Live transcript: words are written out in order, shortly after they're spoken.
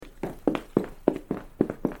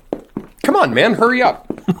on, man. Hurry up.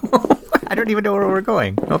 I don't even know where we're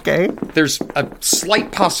going. Okay. There's a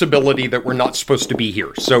slight possibility that we're not supposed to be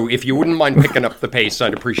here. So if you wouldn't mind picking up the pace,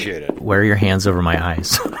 I'd appreciate it. Wear your hands over my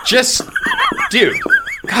eyes. Just, dude,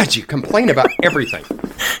 God, you complain about everything.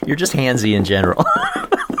 You're just handsy in general.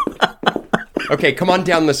 Okay, come on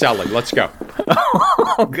down this alley. Let's go.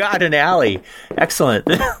 Oh, God, an alley. Excellent.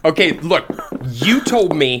 Okay, look, you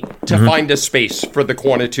told me to find a space for the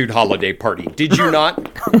Quantitude holiday party. Did you not?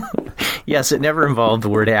 Yes, it never involved the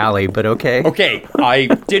word alley, but okay. Okay, I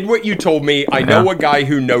did what you told me. I know a guy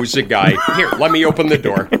who knows a guy. Here, let me open the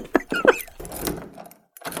door.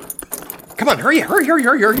 Come on, hurry.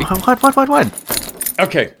 What?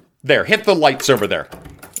 Okay, there, hit the lights over there.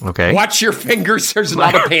 Okay. Watch your fingers, there's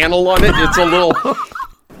not a panel on it. It's a little...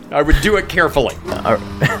 I would do it carefully.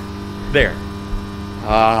 There.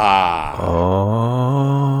 Ah.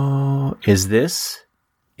 Oh, is this?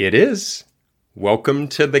 It is. Welcome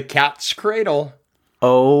to the Cat's Cradle.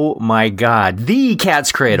 Oh my God. The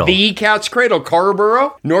Cat's Cradle. The Cat's Cradle,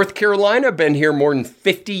 Carrboro, North Carolina. Been here more than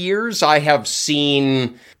 50 years. I have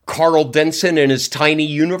seen Carl Denson and his tiny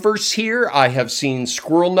universe here. I have seen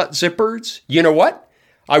Squirrel Nut Zippers. You know what?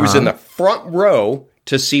 I was in the front row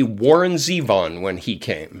to see Warren Zevon when he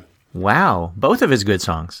came. Wow. Both of his good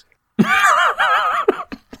songs.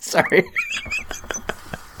 Sorry.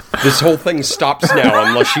 This whole thing stops now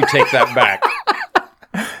unless you take that back.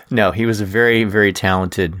 No, he was a very, very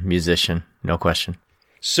talented musician. No question.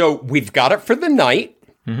 So we've got it for the night,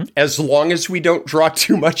 as long as we don't draw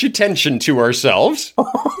too much attention to ourselves.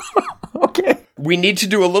 Okay. We need to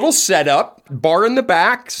do a little setup. Bar in the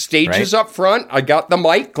back, stages up front. I got the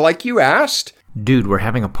mic like you asked. Dude, we're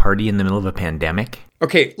having a party in the middle of a pandemic?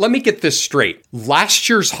 Okay, let me get this straight. Last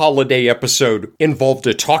year's holiday episode involved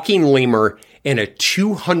a talking lemur and a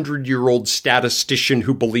 200-year-old statistician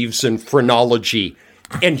who believes in phrenology.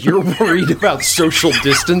 And you're worried about social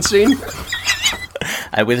distancing?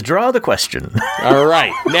 I withdraw the question. All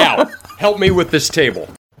right, now, help me with this table.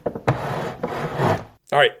 All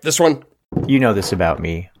right, this one. You know this about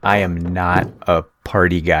me. I am not a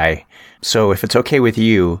party guy. So if it's okay with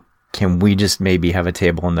you, can we just maybe have a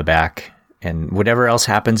table in the back? And whatever else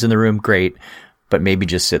happens in the room, great. But maybe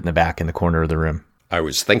just sit in the back in the corner of the room. I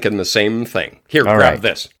was thinking the same thing. Here, All grab right.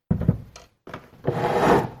 this.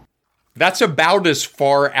 That's about as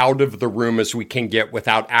far out of the room as we can get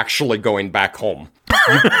without actually going back home.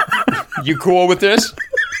 You cool with this?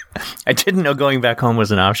 I didn't know going back home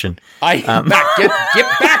was an option. Get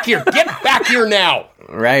back here. Get back here now.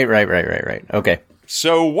 Right. Okay.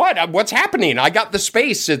 So what's happening? I got the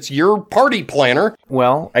space. It's your party planner.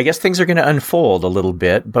 Well, I guess things are going to unfold a little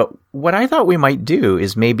bit, but what I thought we might do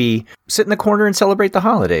is maybe sit in the corner and celebrate the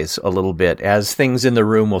holidays a little bit as things in the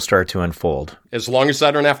room will start to unfold. As long as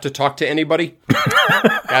I don't have to talk to anybody,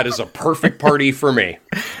 that is a perfect party for me.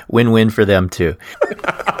 Win-win for them, too.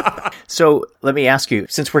 So let me ask you,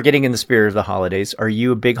 since we're getting in the spirit of the holidays, are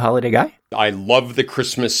you a big holiday guy? I love the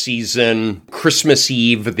Christmas season. Christmas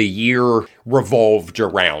Eve, the year revolved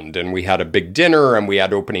around, and we had a big dinner, and we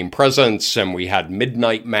had opening presents, and we had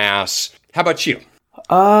midnight mass. How about you?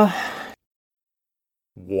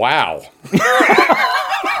 Wow.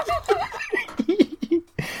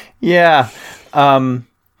 Yeah.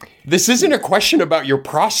 This isn't a question about your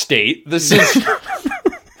prostate. This is...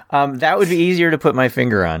 That would be easier to put my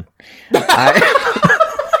finger on.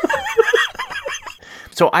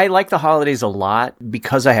 So I like the holidays a lot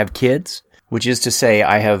because I have kids, which is to say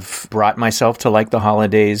I have brought myself to like the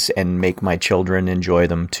holidays and make my children enjoy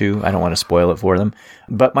them too. I don't want to spoil it for them.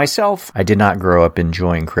 But myself, I did not grow up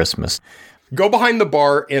enjoying Christmas. Go behind the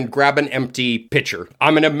bar and grab an empty pitcher.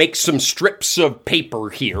 I'm going to make some strips of paper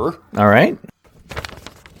here. All right.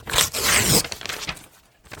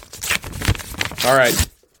 All right.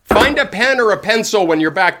 Find a pen or a pencil when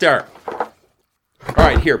you're back there. All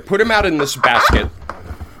right, here, put them out in this basket.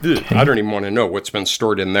 Ugh, I don't even want to know what's been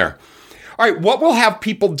stored in there. All right, what we'll have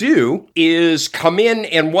people do is come in,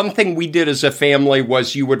 and one thing we did as a family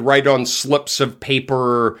was you would write on slips of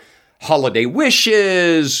paper holiday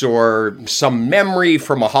wishes or some memory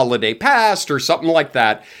from a holiday past or something like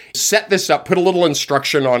that. Set this up, put a little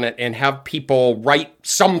instruction on it, and have people write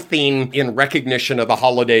something in recognition of the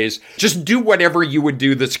holidays. Just do whatever you would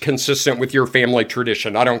do that's consistent with your family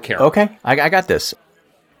tradition. I don't care. Okay, I got this.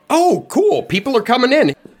 Oh, cool. People are coming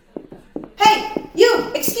in. Hey,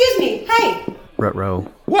 you! Excuse me! Hey!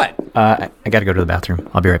 Ruh-roh. What? I got to go to the bathroom.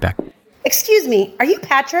 I'll be right back. Excuse me, are you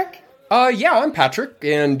Patrick? Yeah, I'm Patrick,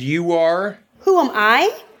 and you are? Who am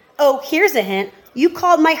I? Oh, here's a hint. You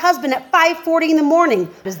called my husband at 5:40 in the morning.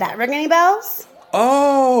 Does that ring any bells?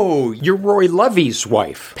 Oh, you're Roy Levy's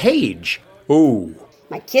wife, Paige. Ooh.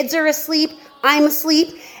 My kids are asleep. I'm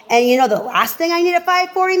asleep. And you know the last thing I need at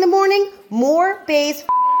 5:40 in the morning? More Bayes'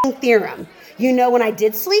 theorem. You know when I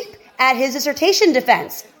did sleep? At his dissertation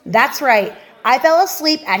defense. That's right. I fell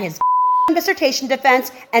asleep at his dissertation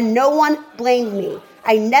defense and no one blamed me.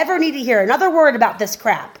 I never need to hear another word about this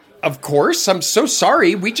crap. Of course, I'm so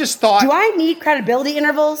sorry. We just thought... Do I need credibility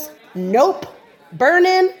intervals? Nope.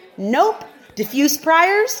 Burn-in? Nope. Diffuse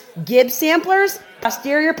priors? Gibbs samplers?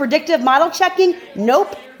 Posterior predictive model checking?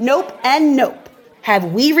 Nope, nope, and nope. Have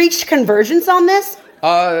we reached convergence on this?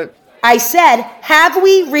 I said, have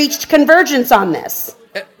we reached convergence on this?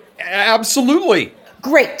 Absolutely.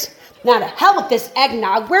 Great. Now to hell with this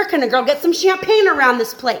eggnog. Where can a girl get some champagne around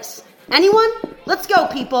this place? Anyone? Let's go,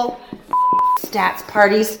 people. Stats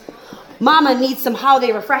parties. Mama needs some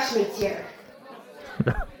holiday refreshments here.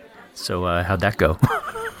 So, how'd that go?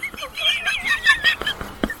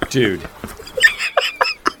 Dude.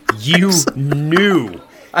 You knew.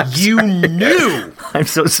 You knew. I'm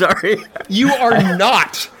so sorry. You are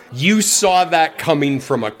not. You saw that coming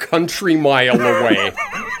from a country mile away.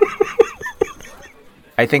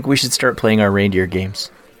 I think we should start playing our reindeer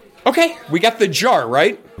games. Okay, we got the jar,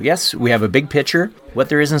 right? Yes, we have a big pitcher. What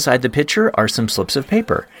there is inside the pitcher are some slips of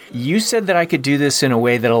paper. You said that I could do this in a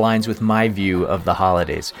way that aligns with my view of the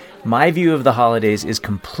holidays. My view of the holidays is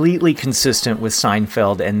completely consistent with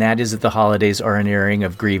Seinfeld, and that is that the holidays are an airing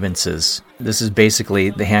of grievances. This is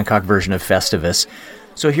basically the Hancock version of Festivus.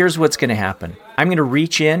 So here's what's going to happen. I'm going to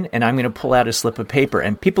reach in and I'm going to pull out a slip of paper,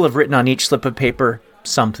 and people have written on each slip of paper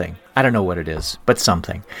something. I don't know what it is, but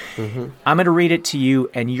something. Mm-hmm. I'm going to read it to you,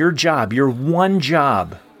 and your job, your one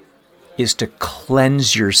job, is to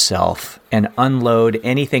cleanse yourself and unload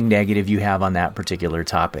anything negative you have on that particular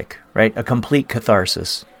topic, right? A complete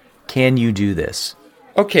catharsis. Can you do this?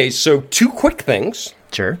 Okay, so 2 quick things.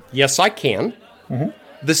 Sure. Yes, I can. Mm-hmm.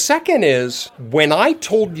 The second is, when I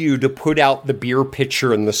told you to put out the beer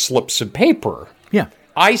pitcher and the slips of paper, Yeah.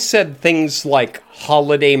 I said things like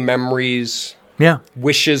holiday memories, Yeah.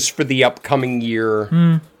 wishes for the upcoming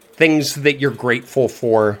year, things that you're grateful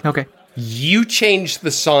for. Okay. You changed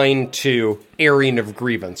the sign to airing of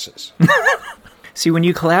grievances. See, when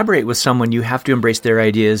you collaborate with someone, you have to embrace their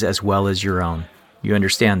ideas as well as your own. You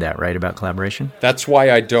understand that, right, about collaboration? That's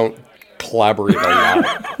why I don't collaborate a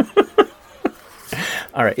lot.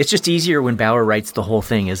 All right. It's just easier when Bauer writes the whole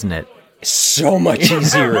thing, isn't it? So much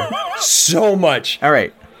easier. So much. All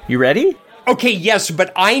right. You ready? Okay, yes,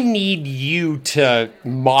 but I need you to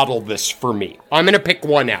model this for me. I'm going to pick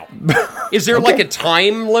one out. Is there like a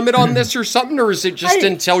time limit on this or something, or is it just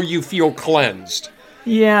until you feel cleansed?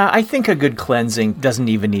 Yeah, I think a good cleansing doesn't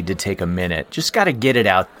even need to take a minute. Just got to get it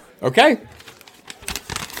out. Okay.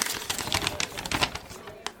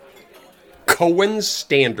 Cohen's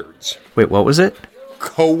Standards. Wait, what was it?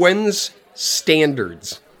 Cohen's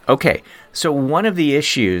Standards. Okay, so one of the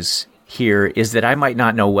issues here is that I might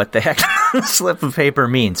not know what the heck a slip of paper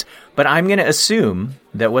means, but I'm going to assume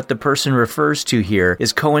that what the person refers to here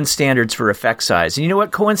is Cohen's standards for effect size. And you know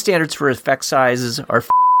what? Cohen's standards for effect sizes are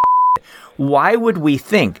Why would we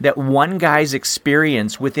think that one guy's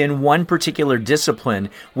experience within one particular discipline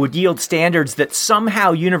would yield standards that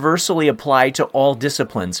somehow universally apply to all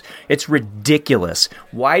disciplines? It's ridiculous.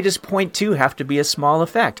 Why does 0.2 have to be a small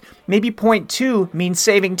effect? Maybe 0.2 means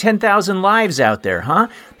saving 10,000 lives out there, huh?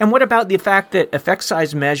 And what about the fact that effect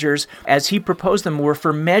size measures, as he proposed them, were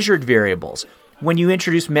for measured variables? When you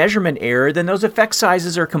introduce measurement error, then those effect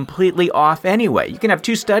sizes are completely off anyway. You can have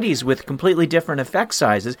 2 studies with completely different effect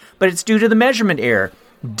sizes, but it's due to the measurement error.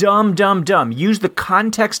 Dumb. Use the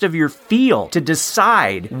context of your field to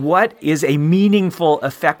decide what is a meaningful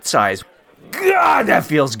effect size. God, that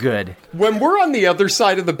feels good. When we're on the other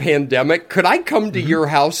side of the pandemic, could I come to your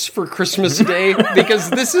house for Christmas Day? Because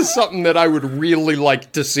this is something that I would really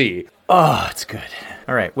like to see. Oh, it's good.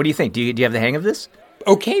 All right, what do you think? Do you have the hang of this?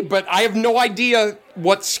 Okay, but I have no idea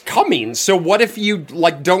what's coming. So what if you,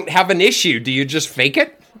 don't have an issue? Do you just fake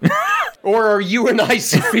it? Or are you and I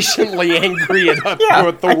sufficiently angry enough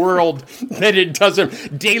with the world that it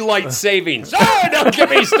doesn't... Daylight savings. Oh, don't get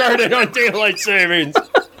me started on daylight savings.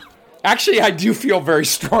 Actually, I do feel very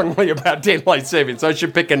strongly about daylight savings. I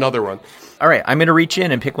should pick another one. All right, I'm going to reach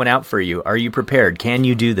in and pick one out for you. Are you prepared? Can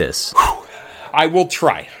you do this? I will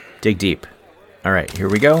try. Dig deep. All right, here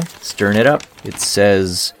we go. Stirring it up. It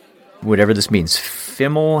says, whatever this means,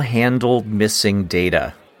 Fimmel handled missing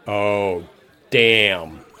data. Oh,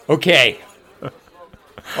 damn. Okay.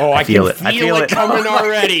 Oh, I feel can feel it coming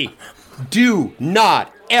already. Do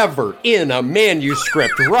not ever in a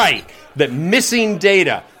manuscript write that missing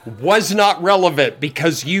data was not relevant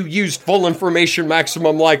because you used full information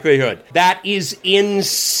maximum likelihood. That is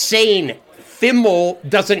insane. Fimmel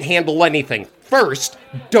doesn't handle anything. First,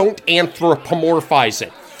 don't anthropomorphize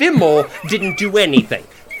it. Fimmel didn't do anything.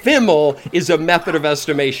 Fimmel is a method of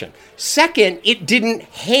estimation. Second, it didn't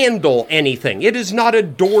handle anything. It is not a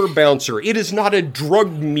door bouncer. It is not a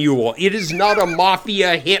drug mule. It is not a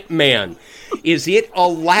mafia hitman. It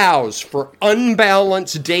allows for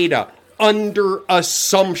unbalanced data under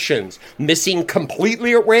assumptions. Missing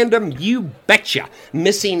completely at random? You betcha.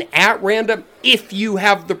 Missing at random? If you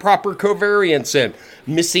have the proper covariance in.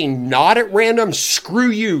 Missing not at random? Screw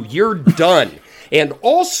you. You're done. And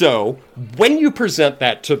also, when you present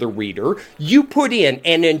that to the reader, you put in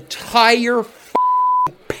an entire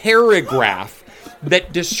paragraph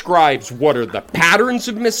that describes what are the patterns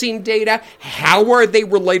of missing data, how are they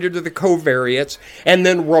related to the covariates, and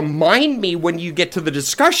then remind me when you get to the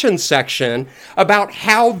discussion section about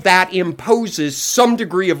how that imposes some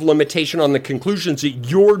degree of limitation on the conclusions that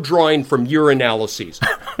you're drawing from your analyses.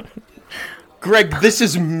 Greg, this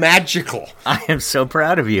is magical. I am so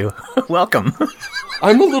proud of you. Welcome.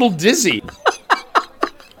 I'm a little dizzy.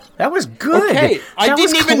 That was good. Okay, I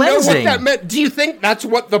didn't even know what cleansing. that meant. Do you think that's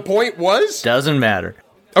what the point was? Doesn't matter.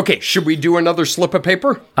 Okay, should we do another slip of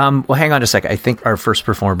paper? Well, hang on a sec. I think our first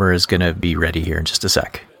performer is going to be ready here in just a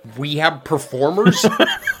sec. We have performers?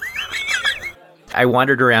 I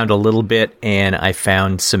wandered around a little bit and I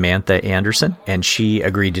found Samantha Anderson, and she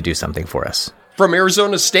agreed to do something for us. From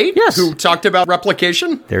Arizona State? Yes. Who talked about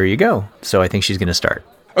replication? There you go. So I think she's going to start.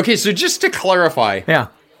 Okay, so just to clarify. Yeah.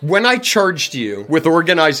 When I charged you with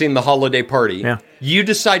organizing the holiday party, Yeah. you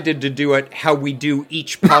decided to do it how we do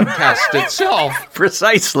each podcast itself,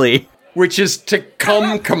 Precisely. which is to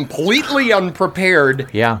come completely unprepared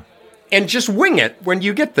Yeah. and just wing it when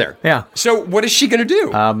you get there. Yeah. So what is she going to do?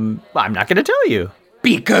 Well, I'm not going to tell you.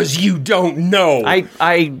 Because you don't know.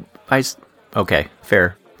 Okay,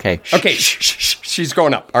 fair. Okay. Okay, shh, she's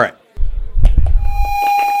going up. All right.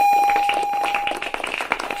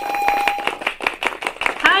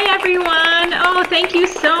 Hi, everyone. Oh, thank you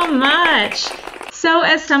so much. So,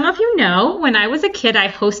 as some of you know, when I was a kid, I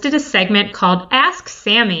hosted a segment called Ask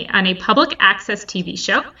Sammy on a public access TV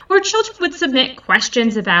show where children would submit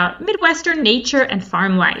questions about Midwestern nature and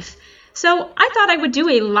farm life. So, I thought I would do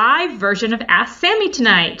a live version of Ask Sammy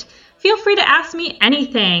tonight. Feel free to ask me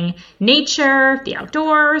anything. Nature, the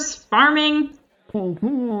outdoors, farming.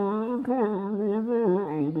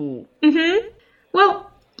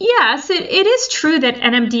 Well, yes, it is true that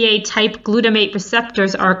NMDA-type glutamate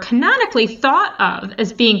receptors are canonically thought of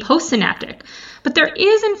as being postsynaptic, but there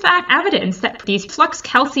is in fact evidence that these flux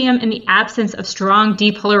calcium in the absence of strong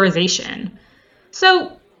depolarization.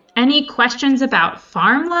 So, any questions about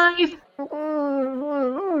farm life?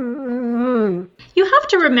 You have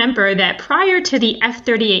to remember that prior to the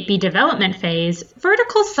F-38B development phase,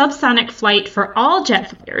 vertical subsonic flight for all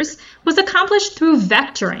jet fighters was accomplished through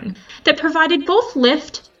vectoring that provided both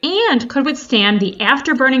lift and could withstand the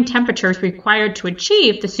afterburning temperatures required to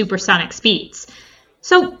achieve the supersonic speeds.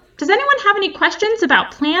 So, does anyone have any questions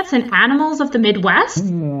about plants and animals of the Midwest?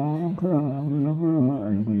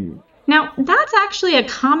 Now, that's actually a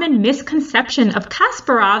common misconception of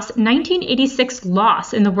Kasparov's 1986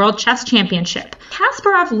 loss in the World Chess Championship.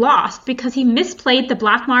 Kasparov lost because he misplayed the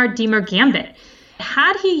Blackmar-Deemer gambit.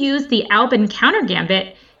 Had he used the Albin counter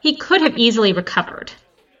gambit, he could have easily recovered.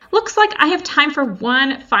 Looks like I have time for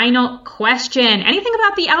one final question. Anything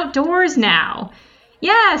about the outdoors now?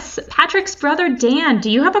 Yes, Patrick's brother Dan,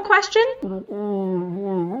 do you have a question?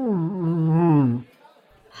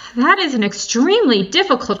 That is an extremely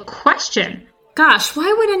difficult question. Gosh,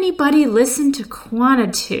 why would anybody listen to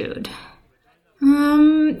Quantitude?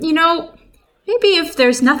 Maybe if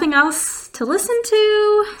there's nothing else to listen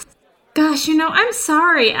to. Gosh, I'm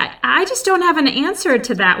sorry. I just don't have an answer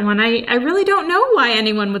to that one. I really don't know why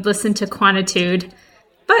anyone would listen to Quantitude.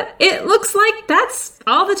 But it looks like that's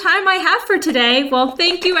all the time I have for today. Well,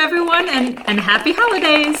 thank you, everyone, and happy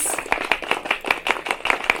holidays.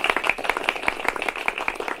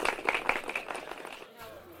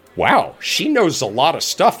 Wow, she knows a lot of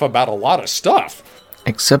stuff about a lot of stuff.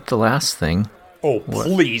 Except the last thing. Oh,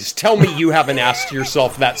 please, tell me you haven't asked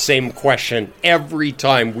yourself that same question every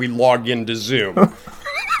time we log into Zoom.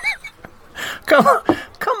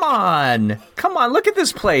 Come on. Look at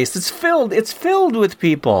this place. It's filled with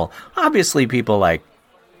people. Obviously people like,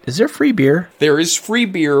 is there free beer? There is free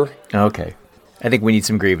beer. Okay. I think we need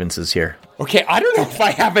some grievances here. Okay, I don't know if I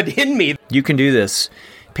have it in me. You can do this.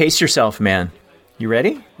 Pace yourself, man. You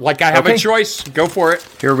ready? Like I have a choice. Go for it.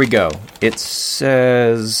 Here we go. It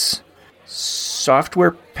says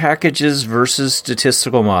software packages versus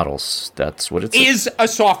statistical models. That's what it says. Is a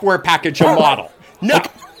software package a model? No.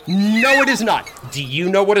 No, it is not. Do you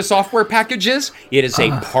know what a software package is? It is a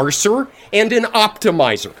parser and an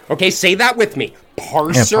optimizer. Okay, say that with me.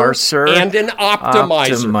 Parser and an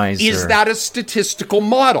optimizer. Is that a statistical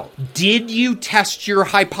model? Did you test your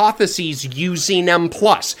hypotheses using M+?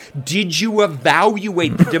 Did you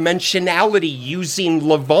evaluate the dimensionality using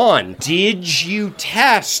Lavon? Did you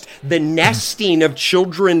test the nesting of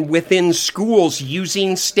children within schools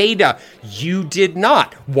using Stata? You did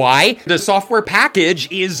not. Why? The software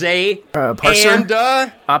package is a parser and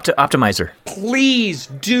optimizer. Please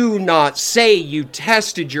do not say you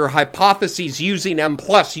tested your hypotheses using M+.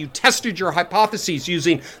 You tested your hypotheses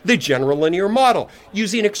using the general linear model,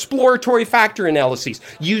 using exploratory factor analyses,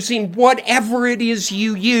 using whatever it is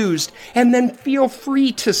you used, and then feel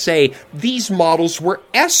free to say these models were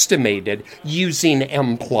estimated using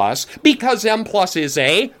M+, because M+ is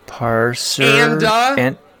a parser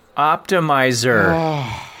and optimizer.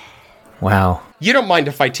 Wow. You don't mind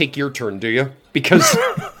if I take your turn, do you? Because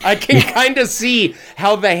I can kind of see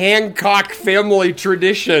how the Hancock family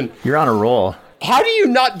tradition... You're on a roll. How do you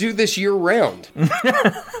not do this year-round?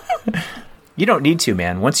 You don't need to,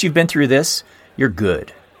 man. Once you've been through this, you're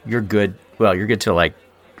good. You're good. Well, you're good till, like,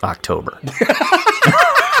 October.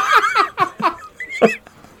 All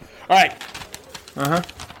right. Uh-huh.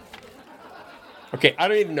 Okay, I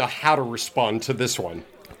don't even know how to respond to this one.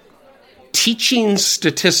 Teaching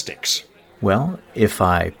statistics. Well, if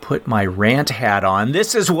I put my rant hat on,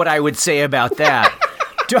 this is what I would say about that.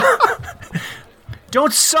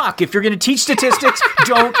 Don't suck. If you're going to teach statistics,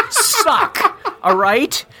 don't suck. All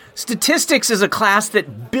right? Statistics is a class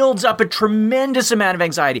that builds up a tremendous amount of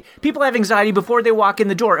anxiety. People have anxiety before they walk in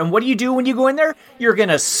the door. And what do you do when you go in there? You're going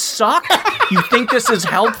to suck? You think this is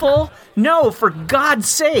helpful? No, for God's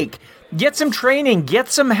sake. Get some training, get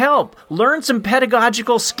some help, learn some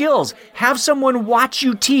pedagogical skills, have someone watch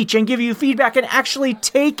you teach and give you feedback and actually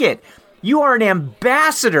take it. You are an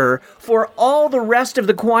ambassador for all the rest of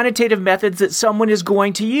the quantitative methods that someone is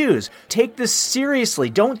going to use. Take this seriously.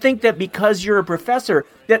 Don't think that because you're a professor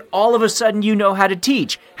that all of a sudden you know how to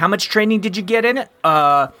teach. How much training did you get in it?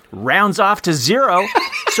 Rounds off to 0.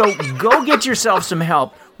 So go get yourself some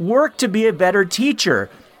help. Work to be a better teacher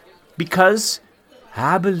because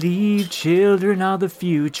I believe children are the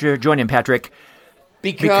future. Join in, Patrick.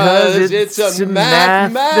 Because it's a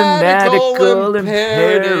mathematical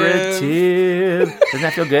imperative. Doesn't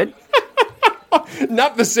that feel good?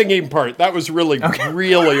 Not the singing part. That was really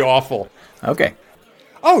awful. Okay.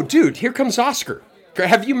 Oh, dude, here comes Oscar.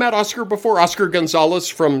 Have you met Oscar before? Oscar Gonzalez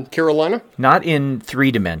from Carolina? Not in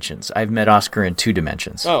 3 dimensions. I've met Oscar in 2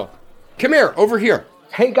 dimensions. Oh. Come here, over here.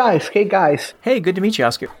 Hey guys. Hey, good to meet you,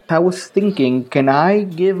 Oscar. I was thinking, can I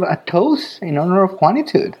give a toast in honor of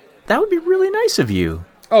quantitude? That would be really nice of you.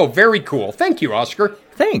 Oh, very cool. Thank you, Oscar.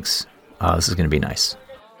 Thanks. Oh, this is going to be nice.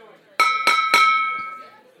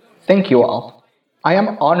 Thank you all. I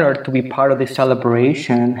am honored to be part of this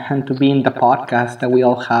celebration and to be in the podcast that we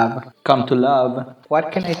all have come to love.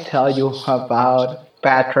 What can I tell you about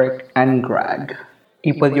Patrick and Greg?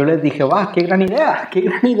 Y pues yo les dije, qué gran idea.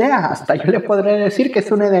 Hasta yo le podré decir que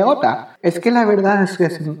es una idiota. Es que la verdad es que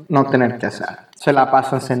es no tener que hacer. Se la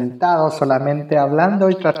pasan sentados solamente hablando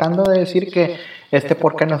y tratando de decir que este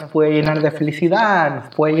podcast nos puede llenar de felicidad,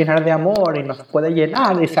 nos puede llenar de amor y nos puede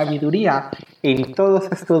llenar de sabiduría en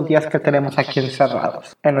todos estos días que tenemos aquí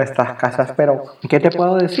encerrados en nuestras casas. Pero, ¿qué te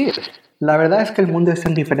puedo decir? La verdad es que el mundo es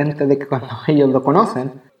tan diferente de que cuando ellos lo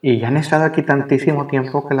conocen. Y ya han estado aquí tantísimo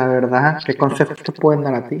tiempo que la verdad, ¿qué consejos te pueden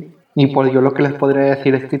dar a ti? Y pues yo lo que les podré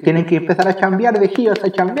decir es que tienen que empezar a chambear, viejillos, a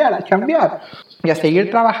chambear. Y a seguir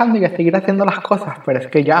trabajando y a seguir haciendo las cosas. Pero es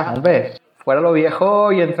que ya, hombre, fuera lo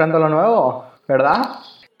viejo y entrando lo nuevo, ¿verdad?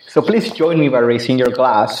 So please join me by raising your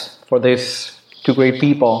glass for these 2 great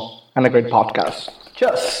people and a great podcast.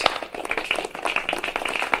 Cheers!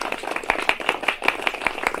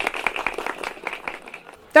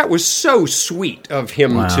 That was so sweet of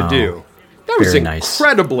him to do. That was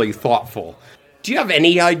incredibly thoughtful. Do you have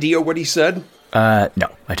any idea what he said? No,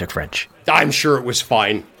 I took French. I'm sure it was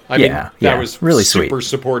fine. I mean, that was really super sweet.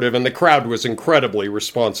 Supportive, and the crowd was incredibly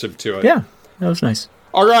responsive to it. Yeah, that was nice.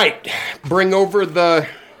 All right, bring over the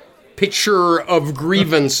picture of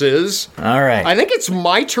grievances. All right. I think it's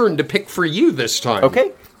my turn to pick for you this time.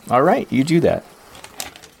 Okay. All right, you do that.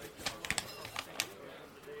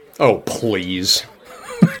 Oh, please.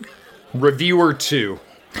 Reviewer 2.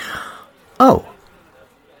 Oh.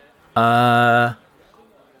 Yeah,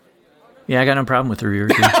 I got no problem with Reviewer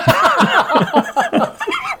 2.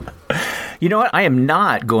 You know what? I am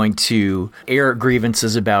not going to air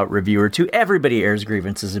grievances about Reviewer 2. Everybody airs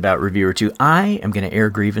grievances about Reviewer 2. I am going to air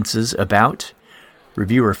grievances about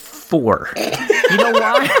Reviewer 4. You know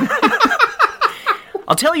why?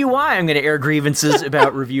 I'll tell you why I'm going to air grievances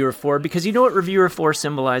about Reviewer 4, because you know what Reviewer 4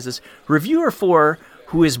 symbolizes? Reviewer 4,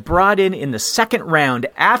 who is brought in the second round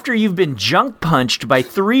after you've been junk punched by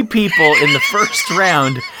 3 people in the first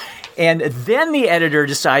round, and then the editor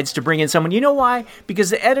decides to bring in someone. You know why? Because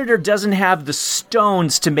the editor doesn't have the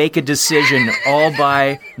stones to make a decision all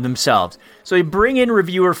by themselves. So you bring in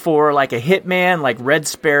Reviewer 4 like a hitman, like Red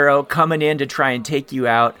Sparrow, coming in to try and take you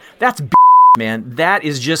out. That's man, that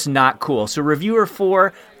is just not cool. So Reviewer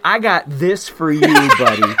 4, I got this for you,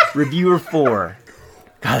 buddy. Reviewer 4.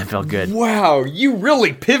 God, that felt good. Wow, you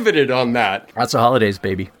really pivoted on that. That's the holidays,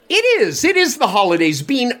 baby. It is. It is the holidays.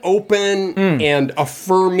 Being open and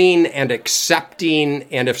affirming and accepting.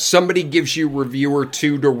 And if somebody gives you Reviewer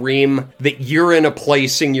 2 to ream, that you're in a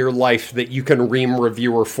place in your life that you can ream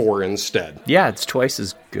Reviewer 4 instead. Yeah, it's twice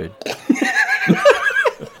as good.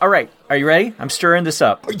 All right, are you ready? I'm stirring this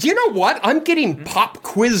up. You know what? I'm getting pop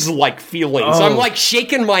quiz-like feelings. I'm like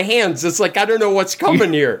shaking my hands. It's like, I don't know what's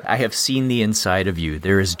coming here. I have seen the inside of you.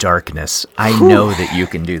 There is darkness. I know that you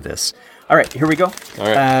can do this. All right, here we go. All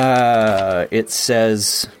right. It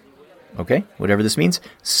says, okay, whatever this means,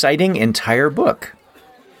 citing entire book.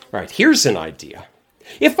 All right, here's an idea.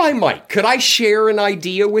 If I might, could I share an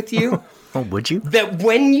idea with you? Oh, would you? That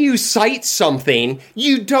when you cite something,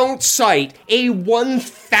 you don't cite a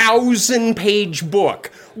 1,000-page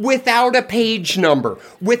book without a page number,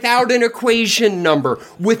 without an equation number,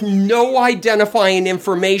 with no identifying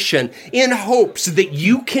information, in hopes that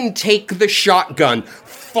you can take the shotgun,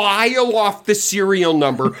 file off the serial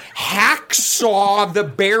number, hacksaw the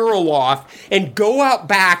barrel off, and go out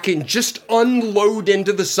back and just unload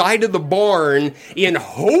into the side of the barn in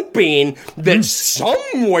hoping that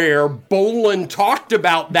somewhere Bolin talked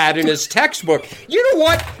about that in his textbook. You know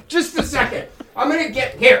what? Just a second. I'm going to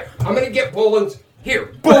get Bolin's.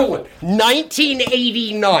 Here, Bolin,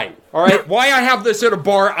 1989. All right? Why I have this at a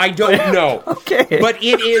bar, I don't know. Okay. But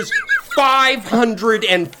it is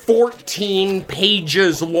 514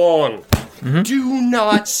 pages long. Mm-hmm. Do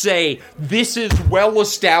not say, this is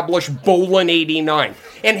well-established Bolin 89.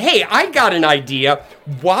 And hey, I got an idea.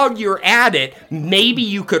 While you're at it, maybe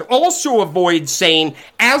you could also avoid saying,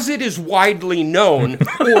 as it is widely known,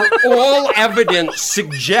 or all evidence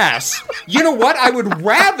suggests. You know what? I would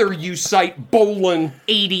rather you cite Bolin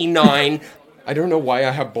 89. I don't know why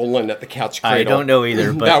I have Bolin at the Cat's Cradle. I don't know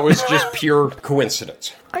either, but that was just pure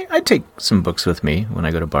coincidence. I take some books with me when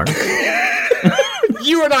I go to bars.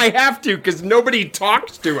 You and I have to, because nobody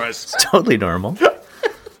talks to us. It's totally normal.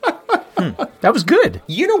 That was good.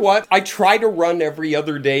 You know what? I try to run every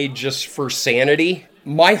other day just for sanity.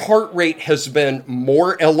 My heart rate has been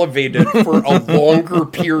more elevated for a longer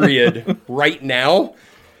period right now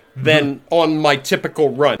than on my typical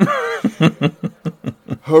run.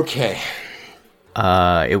 Okay.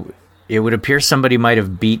 It would appear somebody might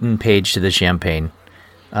have beaten Paige to the champagne.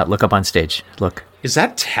 Look up on stage. Look. Is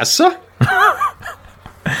that Tessa?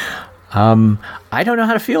 I don't know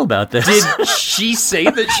how to feel about this. Did she say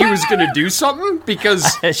that she was going to do something?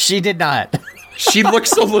 Because she did not. She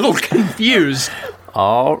looks a little confused.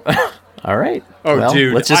 All right. Oh, well,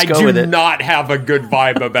 dude, let's just I go with do it. not have a good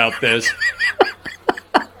vibe about this.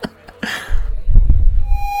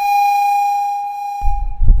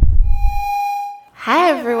 Hi,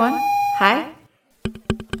 everyone. Hi.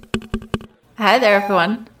 Hi there,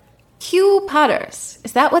 everyone. Q Potters.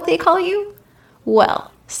 Is that what they call you?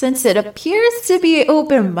 Well, since it appears to be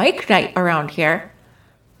open mic night around here,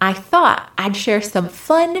 I thought I'd share some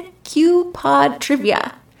fun Q-Pod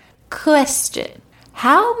trivia. Question: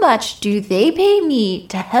 how much do they pay me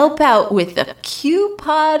to help out with the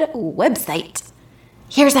Q-Pod website?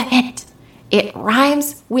 Here's a hint. It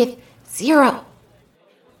rhymes with 0.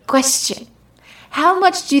 Question: how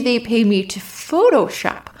much do they pay me to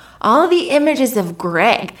Photoshop all the images of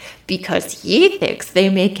Greg because he thinks they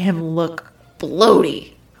make him look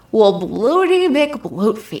bloaty? Well, bloaty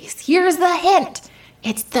McBloatface, here's the hint.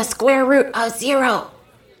 It's the square root of 0.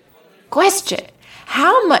 Question: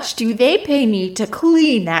 how much do they pay me to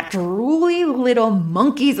clean that drooly little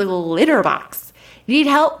monkey's litter box? Need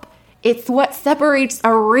help? It's what separates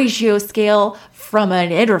a ratio scale from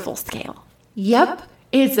an interval scale. Yep,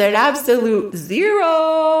 it's an absolute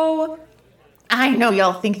 0. I know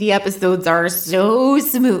y'all think the episodes are so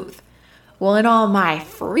smooth. Well, in all my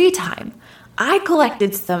free time, I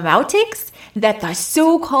collected some outtakes that the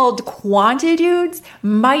so-called quantitudes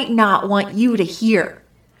might not want you to hear.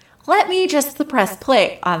 Let me just press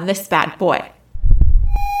play on this bad boy.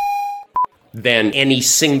 Than any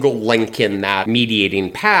single link in that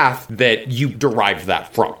mediating path that you derive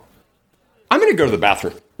that from. I'm going to go to the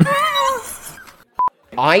bathroom.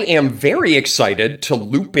 I am very excited to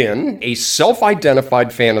loop in a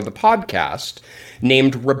self-identified fan of the podcast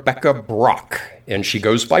named Rebecca Brock, and she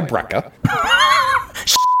goes by Brecca.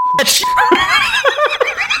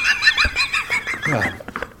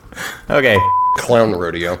 Okay. Clown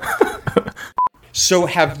rodeo. So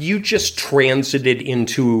have you just transited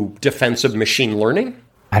into defensive machine learning?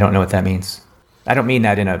 I don't know what that means. I don't mean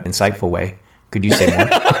that in an insightful way. Could you say more?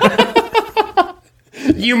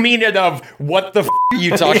 You mean it of what the are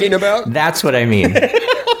you talking about? That's what I mean.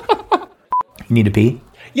 You need to pee?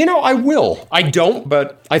 You know, I will. I don't,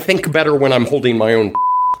 but I think better when I'm holding my own.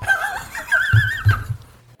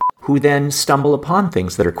 Who then stumble upon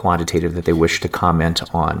things that are quantitative that they wish to comment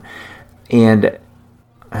on. And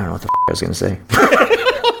I don't know what the I was going to say.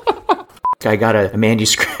 I got a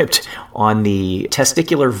manuscript on the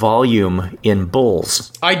testicular volume in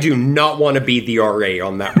bulls. I do not want to be the RA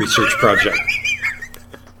on that research project.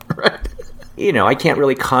 Right. You know, I can't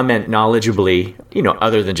really comment knowledgeably,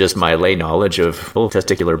 other than just my lay knowledge of bull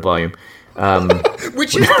testicular volume.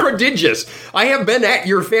 Which is prodigious. I have been at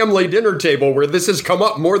your family dinner table where this has come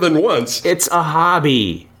up more than once. It's a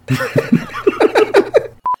hobby. You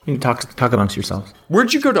can talk amongst yourselves.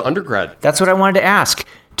 Where'd you go to undergrad? That's what I wanted to ask.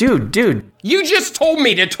 Dude. You just told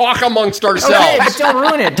me to talk amongst ourselves. Okay, but don't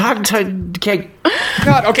ruin it. Okay.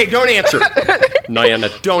 God, okay, don't answer. Diana,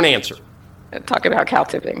 don't answer. Talk about cow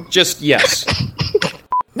tipping. Just yes.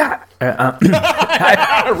 Not.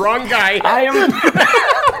 Wrong guy. I am.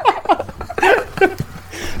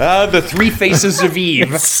 The three faces of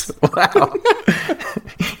Eve. Wow.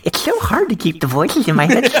 It's so hard to keep the voices in my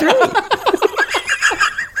head straight.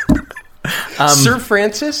 Sir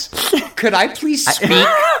Francis, could I please speak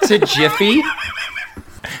to Jiffy?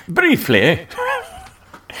 Briefly.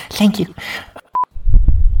 Thank you.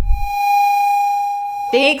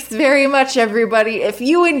 Thanks very much, everybody. If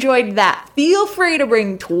you enjoyed that, feel free to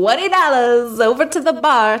bring $20 over to the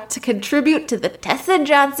bar to contribute to the Tessa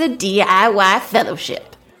Johnson DIY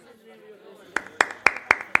Fellowship.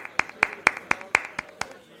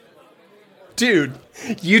 Dude,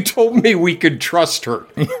 you told me we could trust her.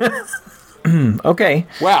 Okay.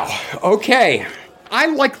 Wow, okay. I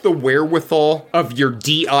like the wherewithal of your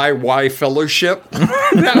DIY fellowship.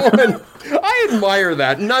 That one, I admire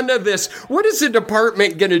that. None of this, what is the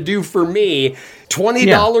department going to do for me?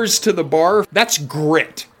 $20 to the bar? That's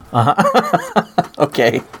grit.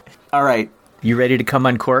 Okay. All right. You ready to come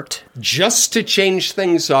uncorked? Just to change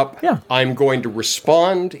things up, I'm going to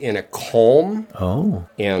respond in a calm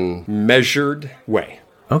and measured way.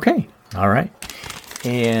 Okay. All right.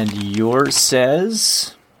 And yours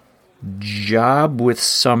says, job with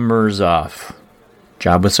summers off.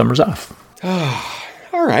 Job with summers off.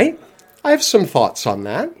 All right. I have some thoughts on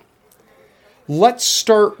that. Let's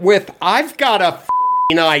start with, I've got a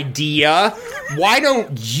f***ing idea. Why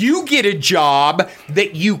don't you get a job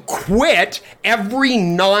that you quit every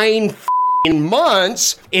 9 f***ing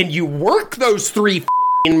months and you work those 3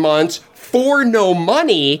 f***ing months for no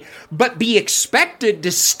money, but be expected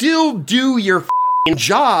to still do your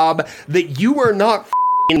job that you are not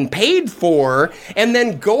paid for, and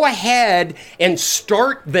then go ahead and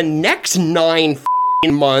start the next 9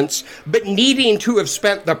 months, but needing to have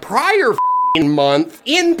spent the prior month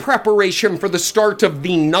in preparation for the start of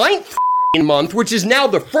the 9th month, which is now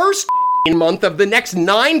the first month of the next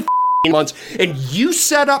 9 months, and you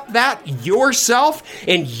set up that yourself,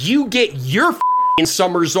 and you get your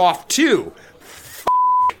summers off too.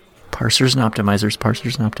 Parsers and optimizers,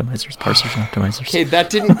 parsers and optimizers, parsers and optimizers. Okay, that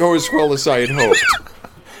didn't go as well as I had hoped.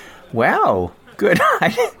 Wow, good.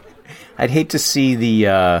 I'd hate to see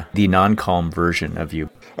the non-calm version of you.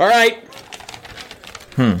 All right.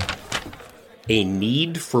 A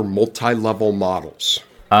need for multi-level models.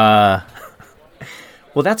 Well,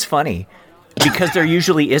 that's funny, because there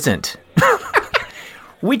usually isn't.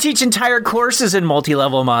 We teach entire courses in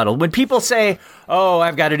multi-level model. When people say, oh,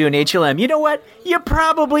 I've got to do an HLM, you know what? You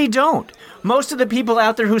probably don't. Most of the people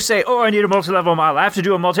out there who say, oh, I need a multi-level model, I have to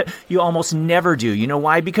do a you almost never do. You know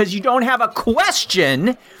why? Because you don't have a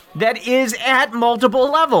question that is at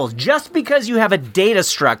multiple levels. Just because you have a data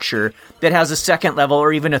structure that has a second level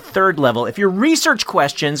or even a third level, if your research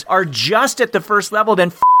questions are just at the first level,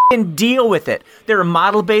 then deal with it. There are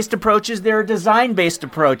model-based approaches, there are design-based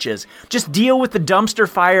approaches. Just deal with the dumpster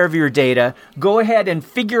fire of your data. Go ahead and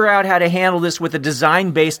figure out how to handle this with a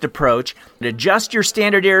design-based approach. Adjust your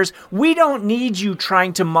standard errors. We don't need you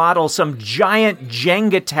trying to model some giant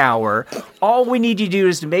Jenga tower. All we need you to do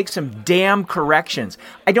is to make some damn corrections.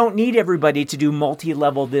 I don't need everybody to do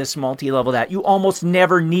multi-level this, multi-level that. You almost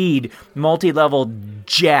never need multi-level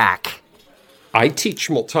jack. I teach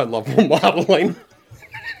multi-level modeling.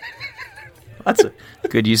 That's a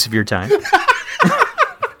good use of your time.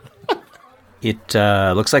 It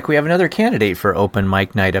looks like we have another candidate for open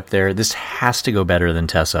mic night up there. This has to go better than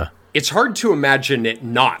Tessa. It's hard to imagine it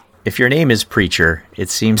not. If your name is Preacher, it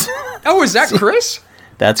seems... Oh, is that Chris?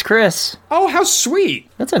 That's Chris. Oh, how sweet.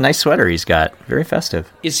 That's a nice sweater he's got. Very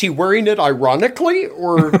festive. Is he wearing it ironically,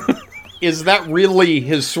 or is that really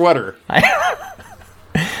his sweater?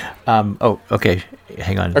 Oh, okay.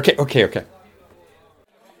 Hang on. Okay.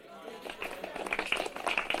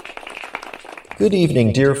 Good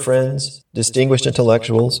evening, dear friends, distinguished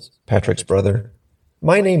intellectuals, Patrick's brother.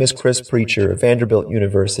 My name is Chris Preacher of Vanderbilt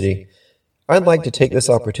University. I'd like to take this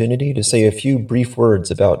opportunity to say a few brief words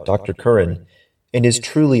about Dr. Curran and his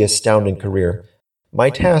truly astounding career. My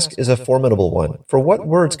task is a formidable one, for what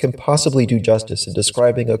words can possibly do justice in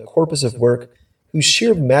describing a corpus of work whose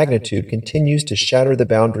sheer magnitude continues to shatter the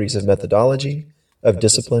boundaries of methodology, of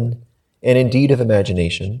discipline, and indeed of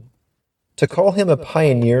imagination? To call him a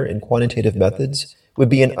pioneer in quantitative methods would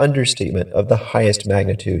be an understatement of the highest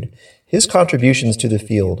magnitude. His contributions to the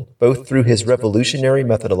field, both through his revolutionary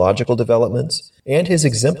methodological developments and his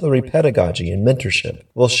exemplary pedagogy and mentorship,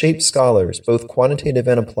 will shape scholars, both quantitative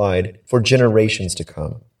and applied, for generations to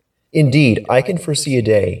come. Indeed, I can foresee a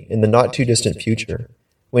day, in the not-too-distant future,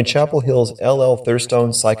 when Chapel Hill's L.L.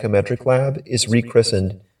 Thurstone Psychometric Lab is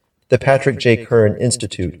rechristened the Patrick J. Curran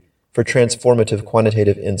Institute for Transformative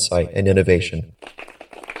Quantitative Insight and Innovation.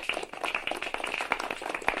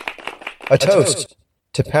 A toast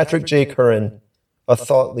to Patrick J. Curran, a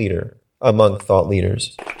thought leader among thought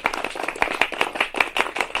leaders.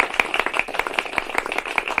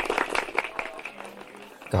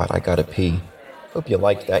 God, I gotta pee. Hope you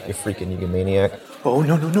liked that, you freaking egomaniac. Oh,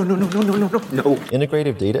 no. No.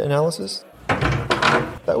 Integrative data analysis?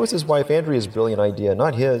 That was his wife Andrea's brilliant idea,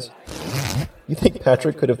 not his. You think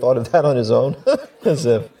Patrick could have thought of that on his own? As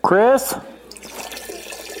if. Chris?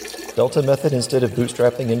 Delta method instead of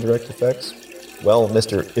bootstrapping indirect effects? Well,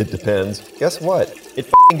 mister, it depends. Guess what? It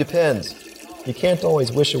f***ing depends. You can't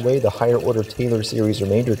always wish away the higher order Taylor series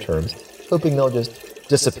remainder terms, hoping they'll just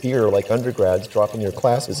disappear like undergrads dropping your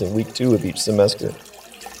classes in week 2 of each semester.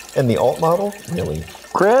 And the alt model? Really?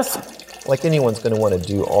 Chris? Like anyone's going to want to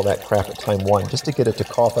do all that crap at time 1 just to get it to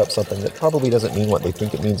cough up something that probably doesn't mean what they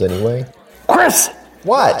think it means anyway. Chris!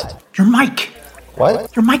 What? Your mic!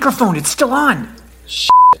 What? Your microphone, it's still on!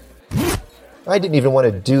 I didn't even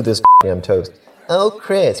want to do this damn toast. Oh,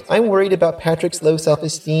 Chris, I'm worried about Patrick's low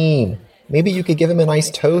self-esteem. Maybe you could give him a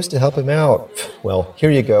nice toast to help him out. Well,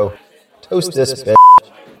 here you go. Toast this, bitch.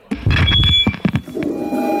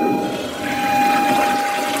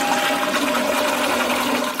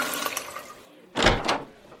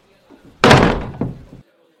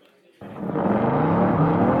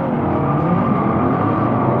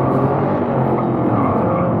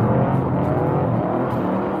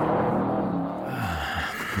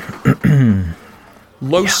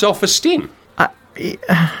 Low self-esteem.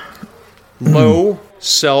 Low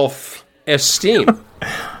self-esteem.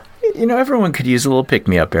 You know, everyone could use a little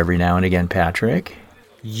pick-me-up every now and again, Patrick.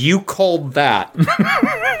 You called that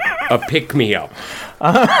a pick-me-up.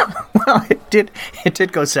 Well, it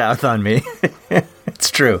did go south on me.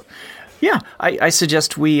 It's true. Yeah, I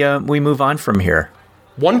suggest we move on from here.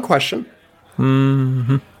 One question.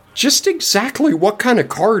 Mm-hmm. Just exactly what kind of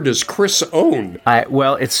car does Chris own?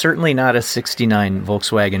 Well, it's certainly not a 69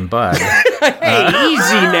 Volkswagen Bug. Hey,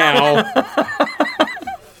 easy now.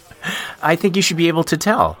 I think you should be able to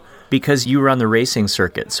tell, because you were on the racing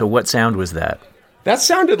circuit. So what sound was that? That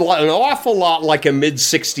sounded an awful lot like a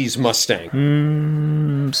mid-60s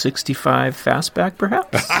Mustang. 65 fastback,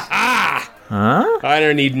 perhaps? Huh? I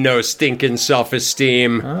don't need no stinking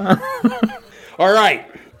self-esteem. All right.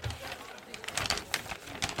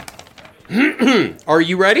 Are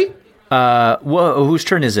you ready? Whoa, whose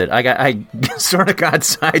turn is it? I sort of got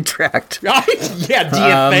sidetracked. Yeah, do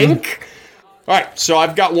you think? All right, so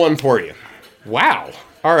I've got one for you. Wow.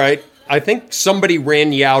 All right. I think somebody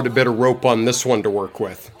ran you out a bit of rope on this one to work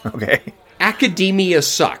with. Okay. Academia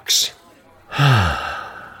sucks.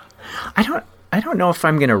 I don't know if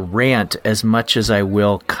I'm going to rant as much as I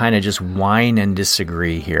will kind of just whine and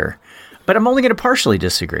disagree here. But I'm only going to partially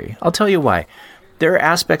disagree. I'll tell you why. There are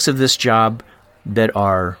aspects of this job that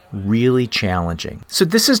are really challenging. So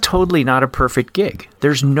this is totally not a perfect gig.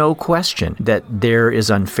 There's no question that there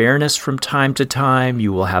is unfairness from time to time.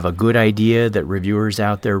 You will have a good idea that reviewers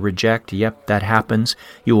out there reject. Yep, that happens.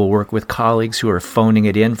 You will work with colleagues who are phoning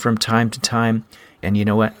it in from time to time. And you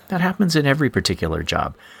know what? That happens in every particular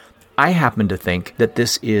job. I happen to think that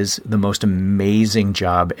this is the most amazing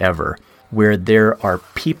job ever. where there are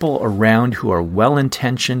people around who are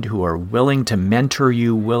well-intentioned, who are willing to mentor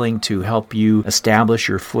you, willing to help you establish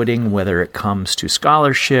your footing, whether it comes to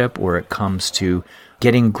scholarship or it comes to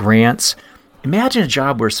getting grants. Imagine a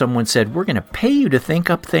job where someone said, we're going to pay you to think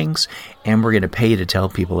up things and we're going to pay you to tell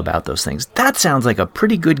people about those things. That sounds like a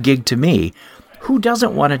pretty good gig to me. Who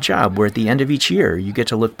doesn't want a job where at the end of each year you get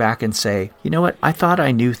to look back and say, you know what, I thought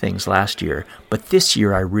I knew things last year, but this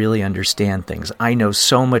year I really understand things. I know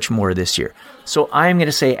so much more this year. So I'm going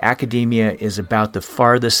to say academia is about the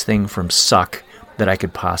farthest thing from suck that I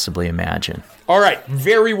could possibly imagine. All right,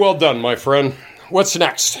 very well done, my friend. What's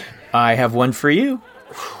next? I have one for you.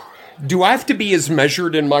 Do I have to be as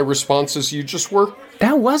measured in my response as you just were?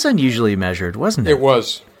 That was unusually measured, wasn't it? It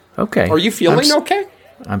was. Okay. Are you feeling okay?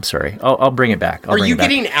 I'm sorry. I'll bring it back. Are you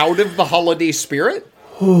getting out of the holiday spirit?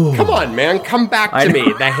 Come on, man. Come back to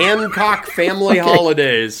me. The Hancock family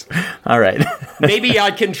holidays. All right. Maybe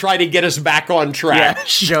I can try to get us back on track. Yeah,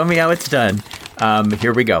 show me how it's done.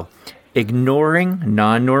 Here we go. Ignoring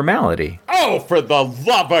non-normality. Oh, for the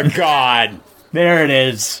love of God. There it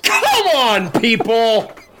is. Come on,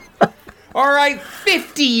 people. All right,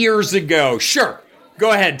 50 years ago. Sure.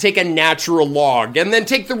 Go ahead, take a natural log, and then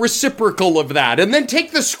take the reciprocal of that, and then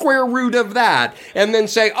take the square root of that, and then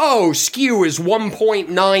say, oh, skew is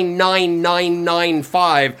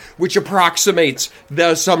 1.99995, which approximates the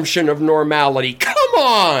assumption of normality. Come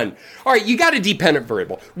on! All right, you got a dependent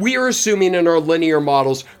variable. We are assuming in our linear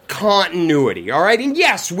models continuity, all right? And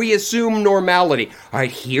yes, we assume normality. All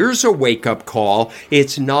right, here's a wake-up call.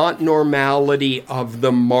 It's not normality of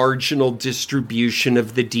the marginal distribution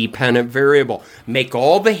of the dependent variable. Make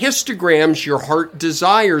all the histograms your heart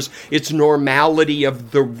desires. It's normality of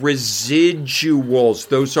the residuals.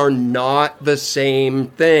 Those are not the same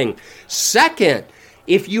thing. Second,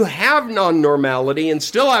 if you have non-normality and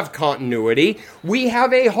still have continuity, we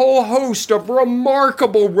have a whole host of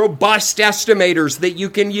remarkable, robust estimators that you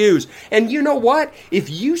can use. And you know what? If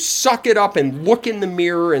you suck it up and look in the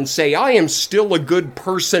mirror and say, I am still a good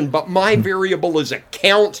person, but my variable is a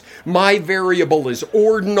count, my variable is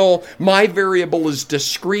ordinal, my variable is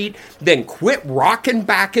discrete, then quit rocking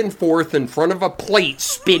back and forth in front of a plate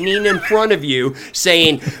spinning in front of you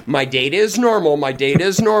saying, my data is normal, my data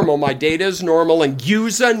is normal, my data is normal, and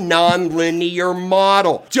use a nonlinear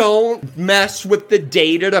model. Don't mess with the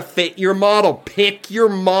data to fit your model. Pick your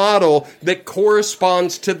model that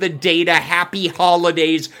corresponds to the data. Happy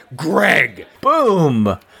holidays, Greg.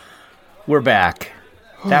 Boom. We're back.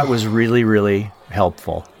 That was really, really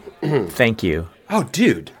helpful. Thank you. Oh,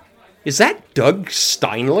 dude. Is that Doug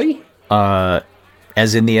Steinley?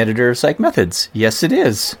 As in the editor of Psych Methods. Yes, it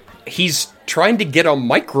is. He's trying to get a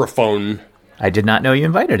microphone. I did not know you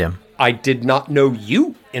invited him. I did not know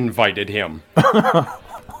you invited him.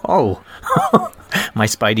 Oh. My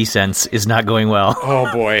spidey sense is not going well.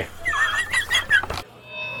 Oh, boy.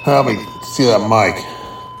 Let me see that mic.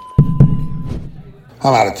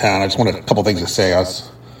 I'm out of town. I just wanted a couple things to say. I was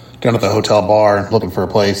down at the hotel bar looking for a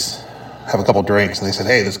place, have a couple drinks, and they said,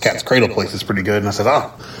 hey, this Cat's Cradle place is pretty good. And I said,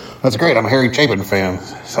 oh, that's great. I'm a Harry Chapin fan.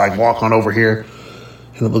 So I walk on over here,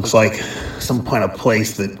 and it looks like some kind of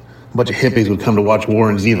place that a bunch of hippies would come to watch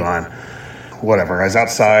Warren Zevon. Whatever. I was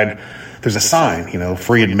outside. There's a sign,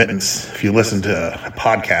 free admittance if you listen to a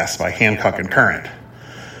podcast by Hancock and Current.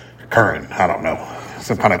 Current, I don't know.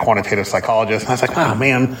 Some kind of quantitative psychologist. And I was like, oh,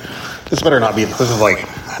 man, this better not be. This is like,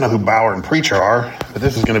 I know who Bauer and Preacher are, but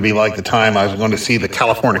this is going to be like the time I was going to see the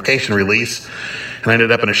Californication release, and I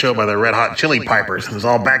ended up in a show by the Red Hot Chili Pipers. It was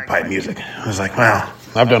all bagpipe music. I was like, wow,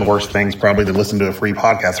 I've done worse things probably than listen to a free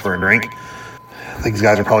podcast for a drink. I think these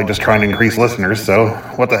guys are probably just trying to increase listeners, so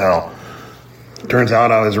what the hell? Turns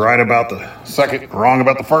out I was right about the second, wrong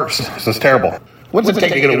about the first. This is terrible. What's it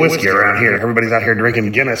take to get a whiskey around here? Everybody's out here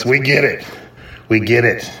drinking Guinness. We get it. We get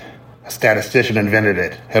it. A statistician invented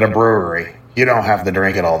it at a brewery. You don't have to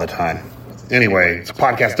drink it all the time. Anyway, it's a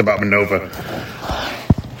podcast about Manova.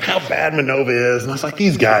 How bad Manova is. And I was like,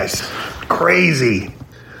 these guys, crazy.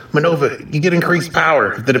 Manova, you get increased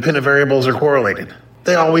power if the dependent variables are correlated.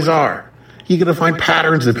 They always are. You get to find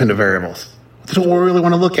patterns of dependent variables. That's what we really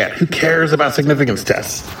want to look at. Who cares about significance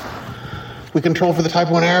tests? We control for the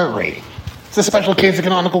type 1 error rate. It's a special case of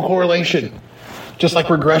canonical correlation. Just like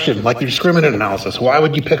regression, like the discriminant analysis. Why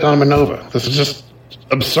would you pick on Manova? This is just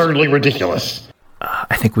absurdly ridiculous.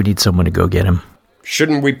 I think we need someone to go get him.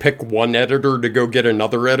 Shouldn't we pick one editor to go get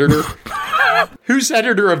another editor? Who's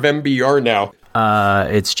editor of MBR now?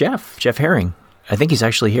 It's Jeff Herring. I think he's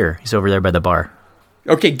actually here. He's over there by the bar.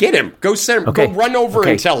 Okay, get him. Go send him. Okay. Go run over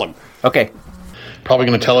and tell him. Okay. Probably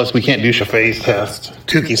going to tell us we can't do Chaffee's test.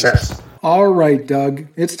 Tukey says. All right, Doug.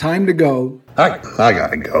 It's time to go. I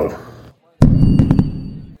gotta go.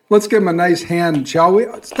 Let's give him a nice hand, shall we?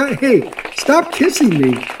 Stop kissing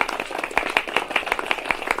me.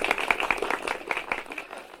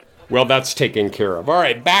 Well, that's taken care of. All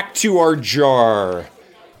right, back to our jar.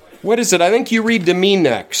 What is it? I think you read to me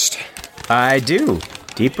next. I do.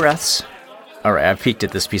 Deep breaths. All right, I've peeked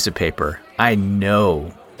at this piece of paper. I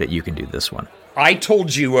know that you can do this one. I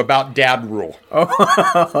told you about Dad Rule.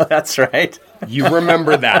 Oh, that's right. You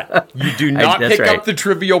remember that. You do not pick up the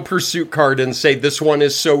Trivial Pursuit card and say, this one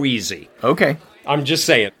is so easy. Okay. I'm just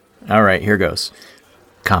saying. All right, here goes.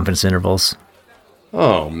 Confidence intervals.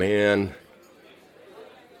 Oh, man.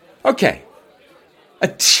 Okay. A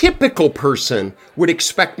typical person would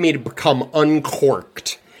expect me to become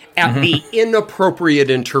uncorked at the inappropriate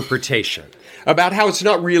interpretation, about how it's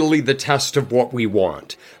not really the test of what we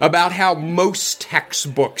want, about how most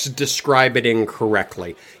textbooks describe it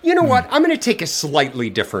incorrectly. You know what? I'm going to take a slightly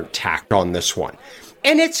different tack on this one,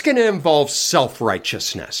 and it's going to involve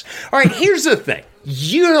self-righteousness. All right, here's the thing.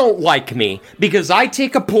 You don't like me because I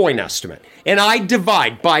take a point estimate and I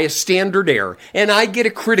divide by a standard error and I get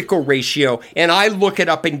a critical ratio and I look it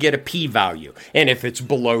up and get a p-value. And if it's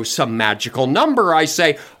below some magical number, I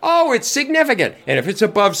say, oh, it's significant. And if it's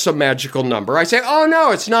above some magical number, I say, oh,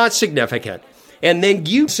 no, it's not significant. And then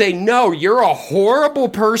you say, no, you're a horrible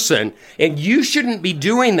person and you shouldn't be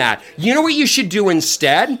doing that. You know what you should do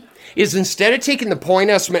instead? Is instead of taking the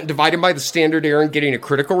point estimate and dividing by the standard error and getting a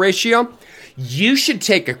critical ratio, you should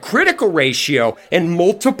take a critical ratio and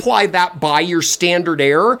multiply that by your standard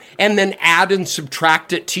error and then add and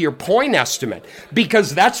subtract it to your point estimate,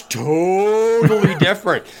 because that's totally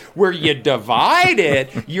different. Where you divide it,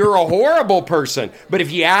 you're a horrible person. But if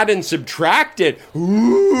you add and subtract it,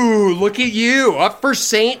 ooh, look at you, up for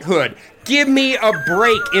sainthood. Give me a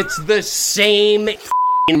break. It's the same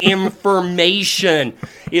information.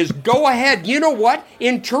 Is go ahead, you know what?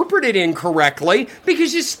 Interpret it incorrectly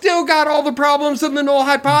because you still got all the problems of the null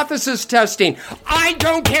hypothesis testing. I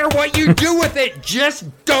don't care what you do with it. Just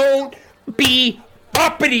don't be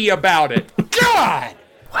uppity about it. God!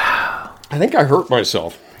 Wow. I think I hurt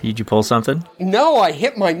myself. Did you pull something? No, I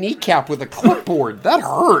hit my kneecap with a clipboard. That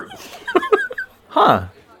hurt. Huh.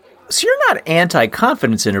 So you're not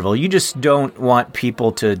anti-confidence interval. You just don't want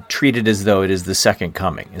people to treat it as though it is the second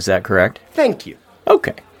coming. Is that correct? Thank you.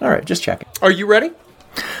 Okay. All right. Just checking. Are you ready?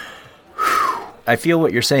 I feel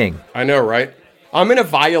what you're saying. I know, right? I'm going to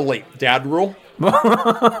violate Dad Rule.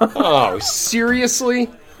 Oh, seriously?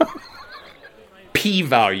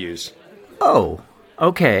 P-values. Oh,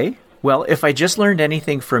 okay. Well, if I just learned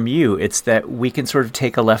anything from you, it's that we can sort of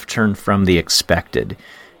take a left turn from the expected.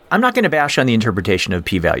 I'm not going to bash on the interpretation of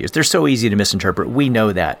p-values. They're so easy to misinterpret. We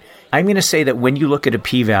know that. I'm going to say that when you look at a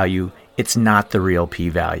p-value, it's not the real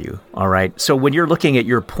p-value, all right? So when you're looking at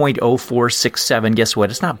your 0.0467, guess what?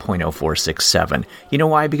 It's not 0.0467. You know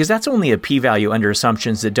why? Because that's only a p-value under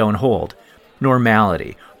assumptions that don't hold.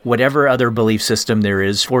 Normality, whatever other belief system there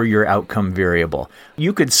is for your outcome variable.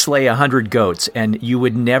 You could slay 100 goats and you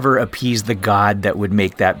would never appease the god that would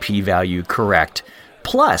make that p-value correct.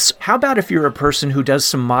 Plus, how about if you're a person who does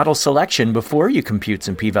some model selection before you compute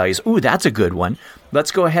some p-values? Ooh, that's a good one.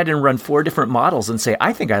 Let's go ahead and run 4 different models and say,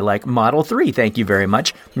 I think I like model 3, thank you very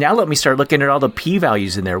much. Now let me start looking at all the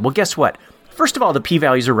p-values in there. Well, guess what? First of all, the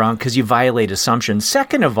p-values are wrong because you violate assumptions.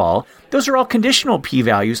 Second of all, those are all conditional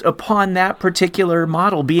p-values upon that particular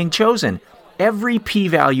model being chosen. Every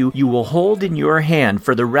p-value you will hold in your hand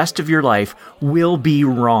for the rest of your life will be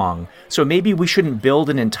wrong. So maybe we shouldn't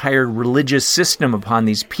build an entire religious system upon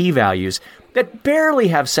these p-values that barely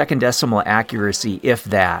have second decimal accuracy, if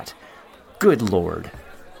that. Good Lord.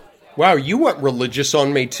 Wow, you went religious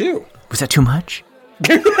on me too. Was that too much?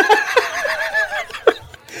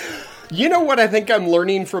 You know what I think I'm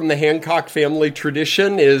learning from the Hancock family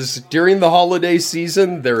tradition is during the holiday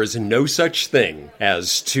season, there is no such thing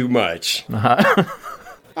as too much.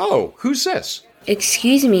 Oh, who's this?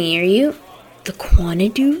 Excuse me, are you the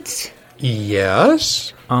Quantidudes?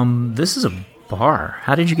 Yes? This is a bar.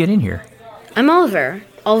 How did you get in here? I'm Oliver.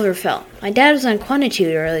 Oliver Fell. My dad was on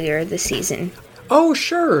Quantitude earlier this season. Oh,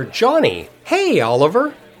 sure, Johnny. Hey,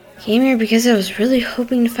 Oliver. Came here because I was really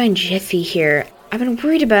hoping to find Jiffy here. I've been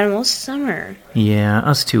worried about him all summer. Yeah,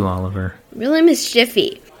 us too, Oliver. Really miss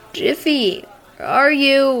Jiffy. Jiffy, where are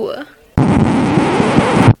you?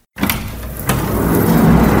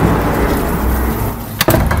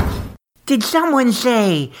 Did someone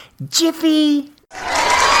say Jiffy?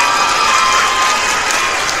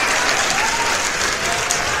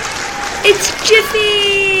 It's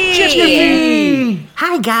Jiffy! Jiffy!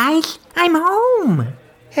 Hi, guys. I'm home.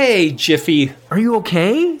 Hey, Jiffy. Are you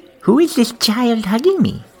okay? Who is this child hugging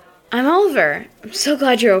me? I'm Oliver. I'm so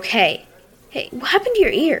glad you're okay. Hey, what happened to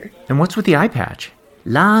your ear? And what's with the eye patch?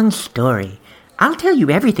 Long story. I'll tell you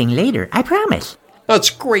everything later, I promise. It's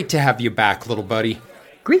great to have you back, little buddy.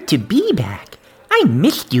 Great to be back. I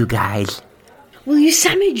missed you guys. Will you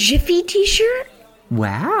sign my Jiffy t-shirt?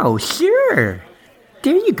 Wow, sure.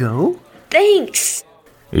 There you go. Thanks.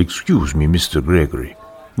 Excuse me, Mr. Gregory.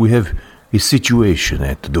 We have a situation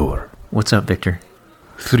at the door. What's up, Victor?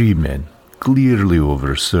 3 men, clearly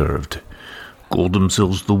overserved, call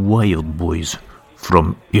themselves the Wild Boys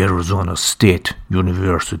from Arizona State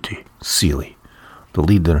University. Sealy. The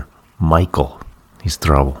leader, Michael. He's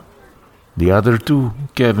trouble. The other 2,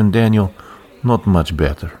 Kev and Daniel, not much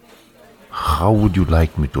better. How would you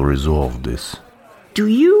like me to resolve this? Do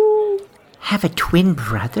you have a twin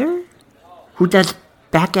brother who does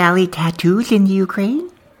back alley tattoos in the Ukraine?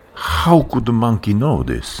 How could the monkey know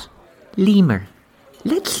this? Lemur.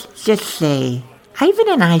 Let's just say Ivan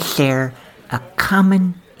and I share a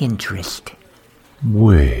common interest.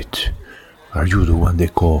 Wait, are you the one they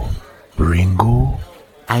call Ringo?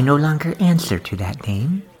 I no longer answer to that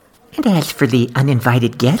name. And as for the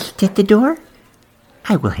uninvited guest at the door,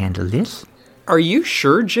 I will handle this. Are you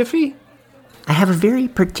sure, Jiffy? I have a very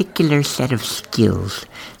particular set of skills.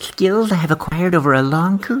 Skills I have acquired over a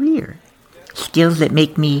long career. Skills that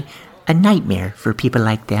make me a nightmare for people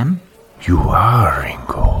like them. You are,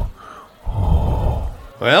 Ringo.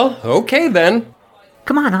 Well, okay then.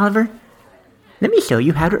 Come on, Oliver. Let me show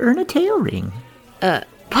you how to earn a tail ring.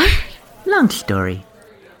 What? Long story.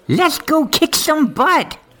 Let's go kick some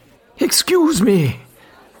butt. Excuse me.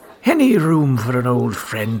 Any room for an old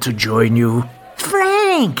friend to join you?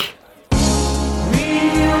 Frank!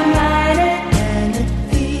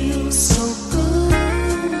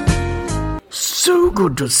 So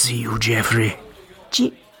good to see you, Jeffrey.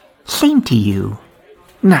 Same to you.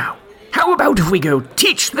 Now, how about if we go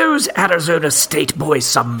teach those Arizona State boys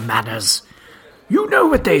some manners? You know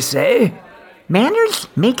what they say. Manners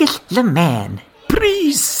maketh the man.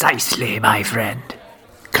 Precisely, my friend.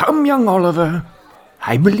 Come, young Oliver.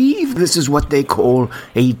 I believe this is what they call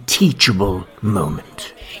a teachable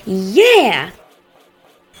moment. Yeah!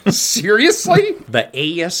 Seriously? The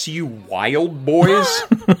ASU Wild Boys?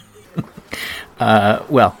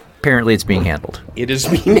 Well, apparently it's being handled. It is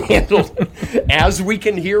being handled, as we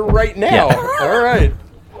can hear right now. Yeah. All right.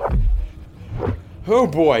 Oh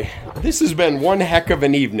boy, this has been one heck of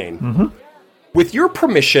an evening. Mm-hmm. With your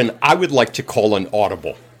permission, I would like to call an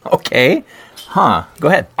audible. Okay. Huh. Go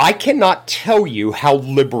ahead. I cannot tell you how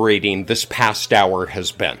liberating this past hour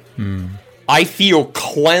has been. I feel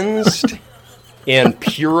cleansed and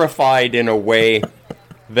purified in a way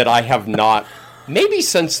that I have not, maybe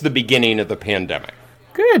since the beginning of the pandemic.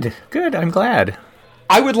 Good. I'm glad.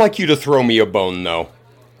 I would like you to throw me a bone, though.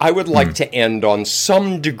 I would like to end on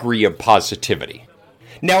some degree of positivity.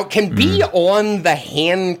 Now, it can be on the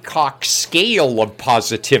Hancock scale of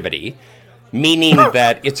positivity, meaning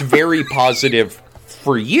that it's very positive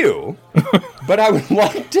for you, but I would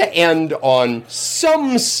like to end on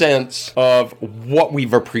some sense of what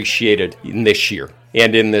we've appreciated in this year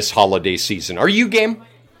and in this holiday season. Are you game?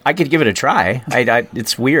 I could give it a try.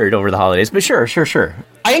 It's weird over the holidays, but sure.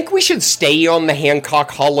 I think we should stay on the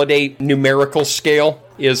Hancock holiday numerical scale.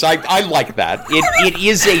 I like that. It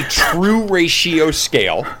is a true ratio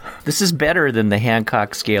scale. This is better than the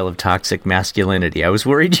Hancock scale of toxic masculinity. I was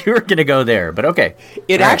worried you were going to go there, but okay.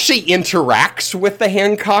 It actually interacts with the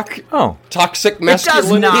Hancock toxic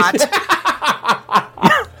masculinity. It does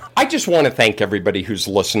not. I just want to thank everybody who's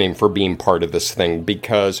listening for being part of this thing,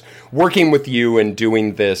 because working with you and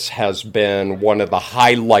doing this has been one of the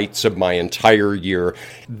highlights of my entire year.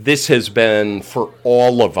 This has been, for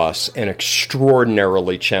all of us, an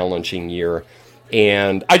extraordinarily challenging year.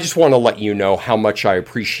 And I just want to let you know how much I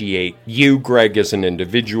appreciate you, Greg, as an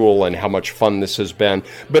individual, and how much fun this has been,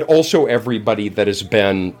 but also everybody that has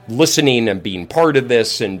been listening and being part of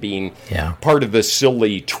this and being part of the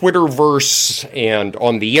silly Twitterverse and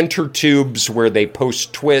on the intertubes where they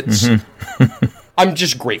post twits. I'm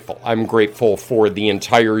just grateful. I'm grateful for the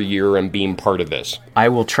entire year and being part of this. I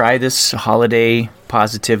will try this holiday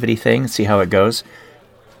positivity thing, see how it goes.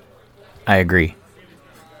 I agree.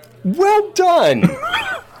 Well done.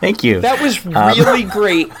 Thank you. That was really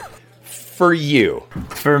great for you.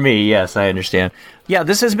 For me, yes, I understand. Yeah,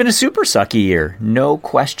 this has been a super sucky year, no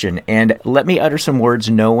question. And let me utter some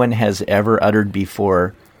words no one has ever uttered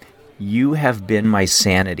before. You have been my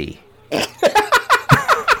sanity.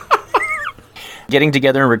 Getting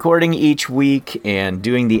together and recording each week and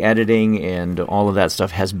doing the editing and all of that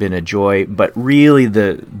stuff has been a joy. But really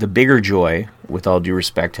the bigger joy, with all due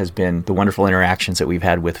respect, has been the wonderful interactions that we've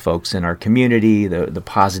had with folks in our community, the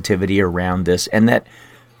positivity around this, and that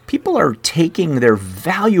people are taking their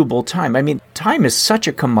valuable time. I mean, time is such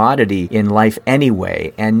a commodity in life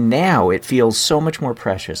anyway, and now it feels so much more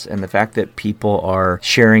precious. And the fact that people are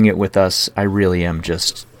sharing it with us, I really am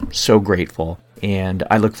just so grateful. And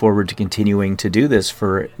I look forward to continuing to do this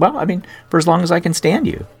for as long as I can stand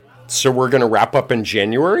you. So we're going to wrap up in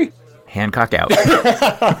January? Hancock out.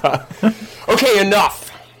 Okay,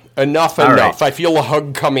 enough. Enough. Right. I feel a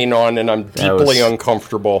hug coming on, and I'm deeply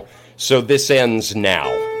uncomfortable. So this ends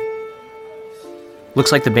now.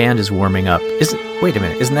 Looks like the band is warming up. Wait a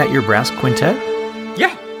minute. Isn't that your brass quintet?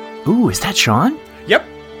 Yeah. Ooh, is that Sean? Yep.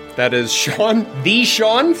 That is Sean. The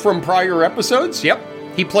Sean from prior episodes. Yep.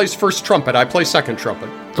 He plays first trumpet. I play second trumpet.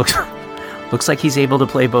 Looks like he's able to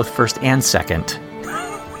play both first and second.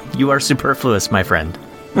 You are superfluous, my friend.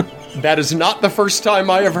 That is not the first time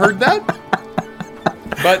I have heard that.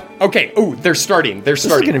 But, okay. Ooh, they're starting. This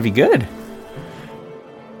is going to be good.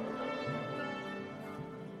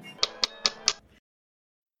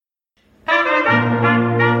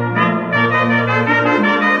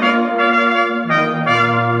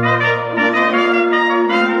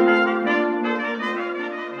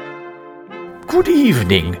 Good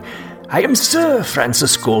evening. I am Sir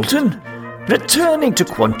Francis Galton, returning to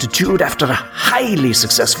Quantitude after a highly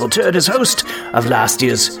successful turn as host of last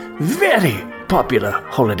year's very popular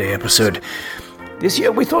holiday episode. This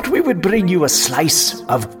year we thought we would bring you a slice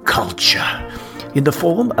of culture in the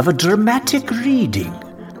form of a dramatic reading.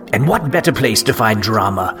 And what better place to find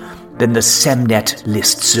drama than the Semnet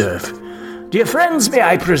listserv? Dear friends, may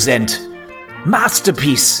I present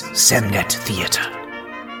Masterpiece Semnet Theatre.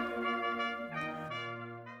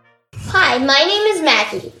 Hi, my name is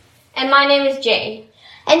Maggie. And my name is Jane.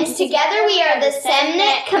 And together we are the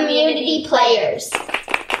Semnet Community Players.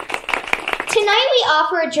 Tonight we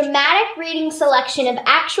offer a dramatic reading selection of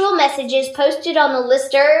actual messages posted on the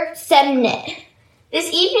listserv Semnet. This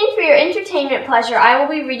evening, for your entertainment pleasure, I will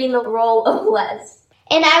be reading the role of Les.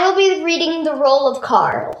 And I will be reading the role of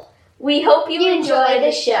Carl. We hope you enjoy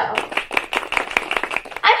the show.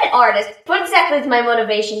 I'm an artist. What exactly is my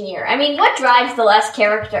motivation here? I mean, what drives the Les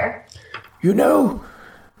character? You know,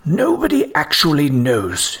 nobody actually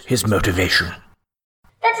knows his motivation.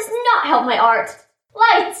 That does not help my art.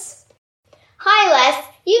 Lights! Hi, Les.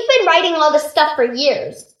 You've been writing all this stuff for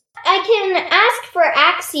years. I can ask for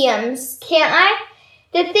axioms, can't I?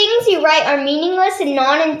 The things you write are meaningless and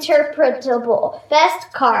non-interpretable.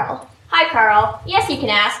 Best, Carl. Hi, Carl. Yes, you can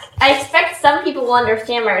ask. I expect some people will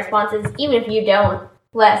understand my responses, even if you don't.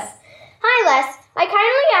 Les. Hi, Les. I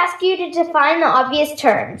kindly ask you to define the obvious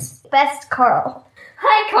terms. Best, Carl.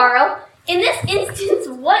 Hi, Carl. In this instance,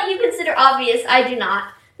 what you consider obvious, I do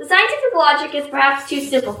not. The scientific logic is perhaps too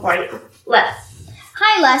simple for you. Les.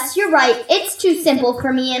 Hi, Les. You're right. It's too simple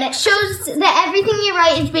for me, and it shows that everything you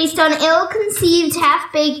write is based on ill-conceived,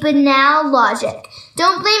 half-baked, banal logic.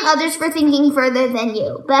 Don't blame others for thinking further than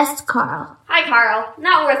you. Best, Carl. Hi, Carl.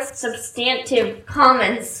 Not worth substantive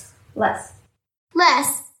comments. Les.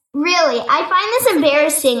 Les. Really, I find this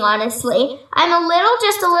embarrassing, honestly. I'm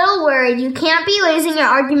just a little worried you can't be losing your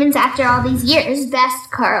arguments after all these years.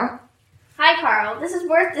 Best, Carl. Hi, Carl. This is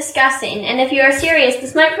worth discussing, and if you are serious,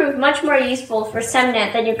 this might prove much more useful for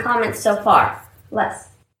Semnet than your comments so far. Les.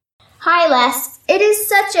 Hi, Les. It is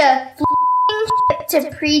such a shit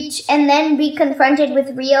to preach and then be confronted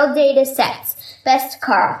with real data sets. Best,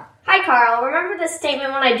 Carl. Hi, Carl. Remember this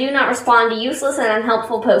statement when I do not respond to useless and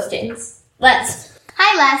unhelpful postings. Les.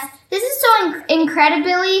 Hi, Les. This is so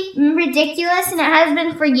incredibly ridiculous, and it has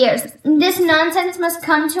been for years. This nonsense must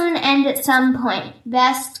come to an end at some point.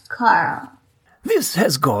 Best, Carl. This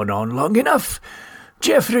has gone on long enough.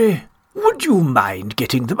 Jeffrey, would you mind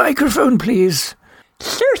getting the microphone, please?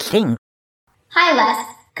 Sure thing. Hi, Les.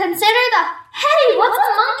 Consider the... Hey, what's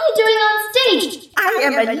the monkey doing on stage? I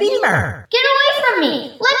am a lemur. Get away from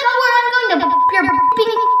me. Let go or I'm going to your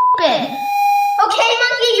bed. Okay,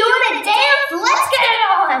 monkey, you want to dance? Let's get it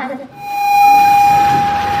on!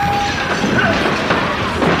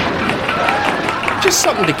 Just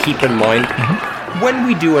something to keep in mind. When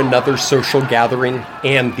we do another social gathering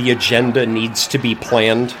and the agenda needs to be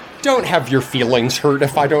planned, don't have your feelings hurt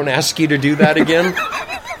if I don't ask you to do that again.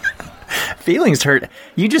 Feelings hurt?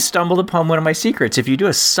 You just stumbled upon one of my secrets. If you do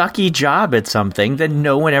a sucky job at something, then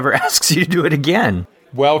no one ever asks you to do it again.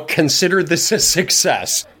 Well, consider this a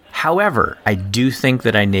success. However, I do think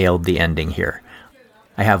that I nailed the ending here.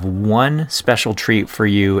 I have one special treat for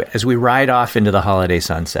you as we ride off into the holiday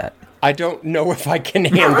sunset. I don't know if I can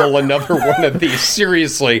handle another one of these,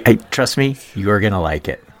 seriously. Hey, trust me, you're going to like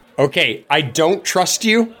it. Okay, I don't trust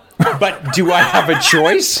you, but do I have a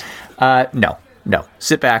choice? No.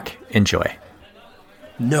 Sit back, enjoy.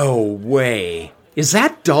 No way. Is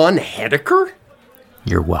that Don Hedeker?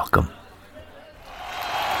 You're welcome.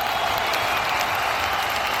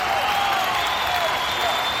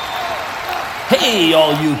 Hey,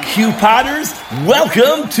 all you Q-Potters,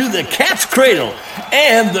 welcome to the Cat's Cradle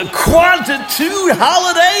and the Quantitude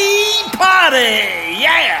Holiday Party!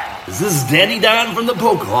 Yeah! This is Danny Don from the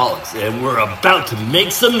Pokeaholics, and we're about to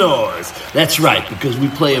make some noise. That's right, because we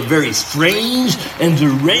play a very strange and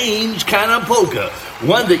deranged kind of polka.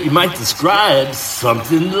 One that you might describe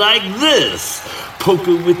something like this.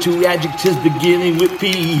 Polka with two adjectives beginning with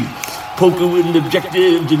P. Polka with an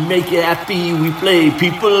objective to make you happy. We play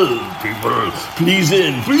people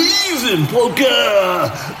pleasing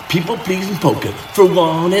polka. People pleasing polka for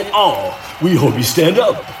one and all. We hope you stand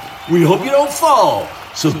up. We hope you don't fall.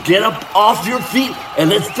 So get up off your feet and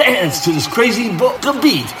let's dance to this crazy polka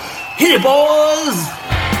beat. Hit it, boys!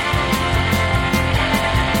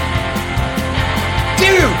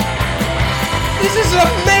 Dude! This is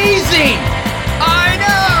amazing! I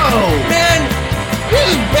know! Man, this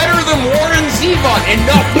is better than Warren Zevon, and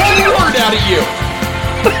not one word out of you!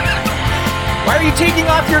 Why are you taking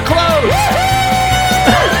off your clothes?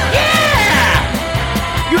 Yeah!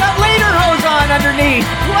 You have lederhosen on underneath!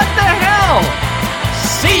 What the hell?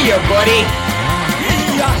 See ya, buddy!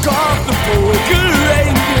 Knock off the polka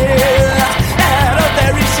reindeer had a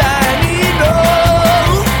very shiny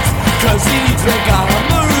nose, 'cause he drank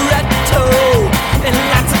amaretto and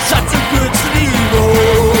lots of shots of good Slevo.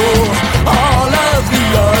 All of the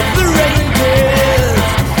other reindeers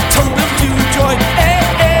told him to join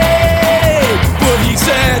AA, but he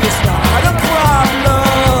said it's not a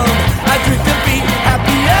problem. I drink to be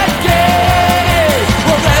happy again.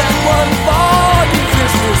 Well, then one foggy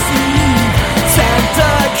Christmas Eve,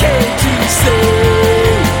 Santa came to say,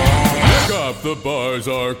 Look up, the bars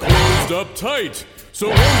are closed up tight, so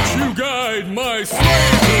won't you guide my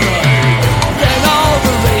sleigh tonight? Then all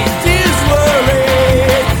the ladies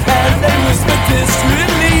worried, and they whispered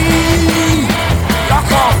discreetly,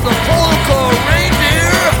 knock off the polka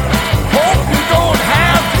reindeer, hope you don't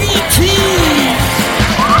have BT.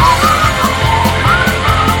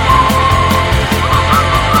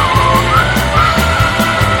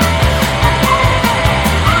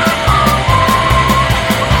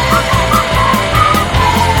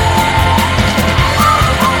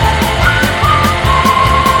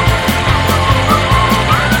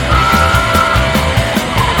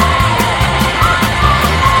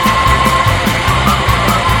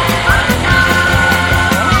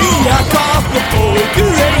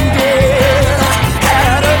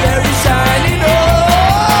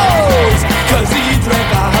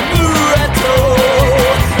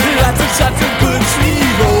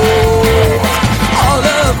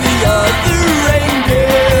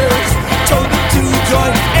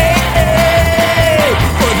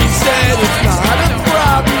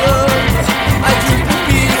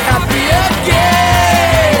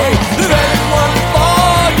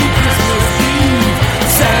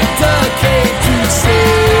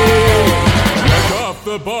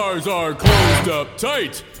 The bars are closed up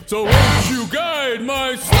tight, so won't you guide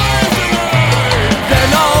my sleigh tonight?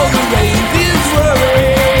 Then all the reindeers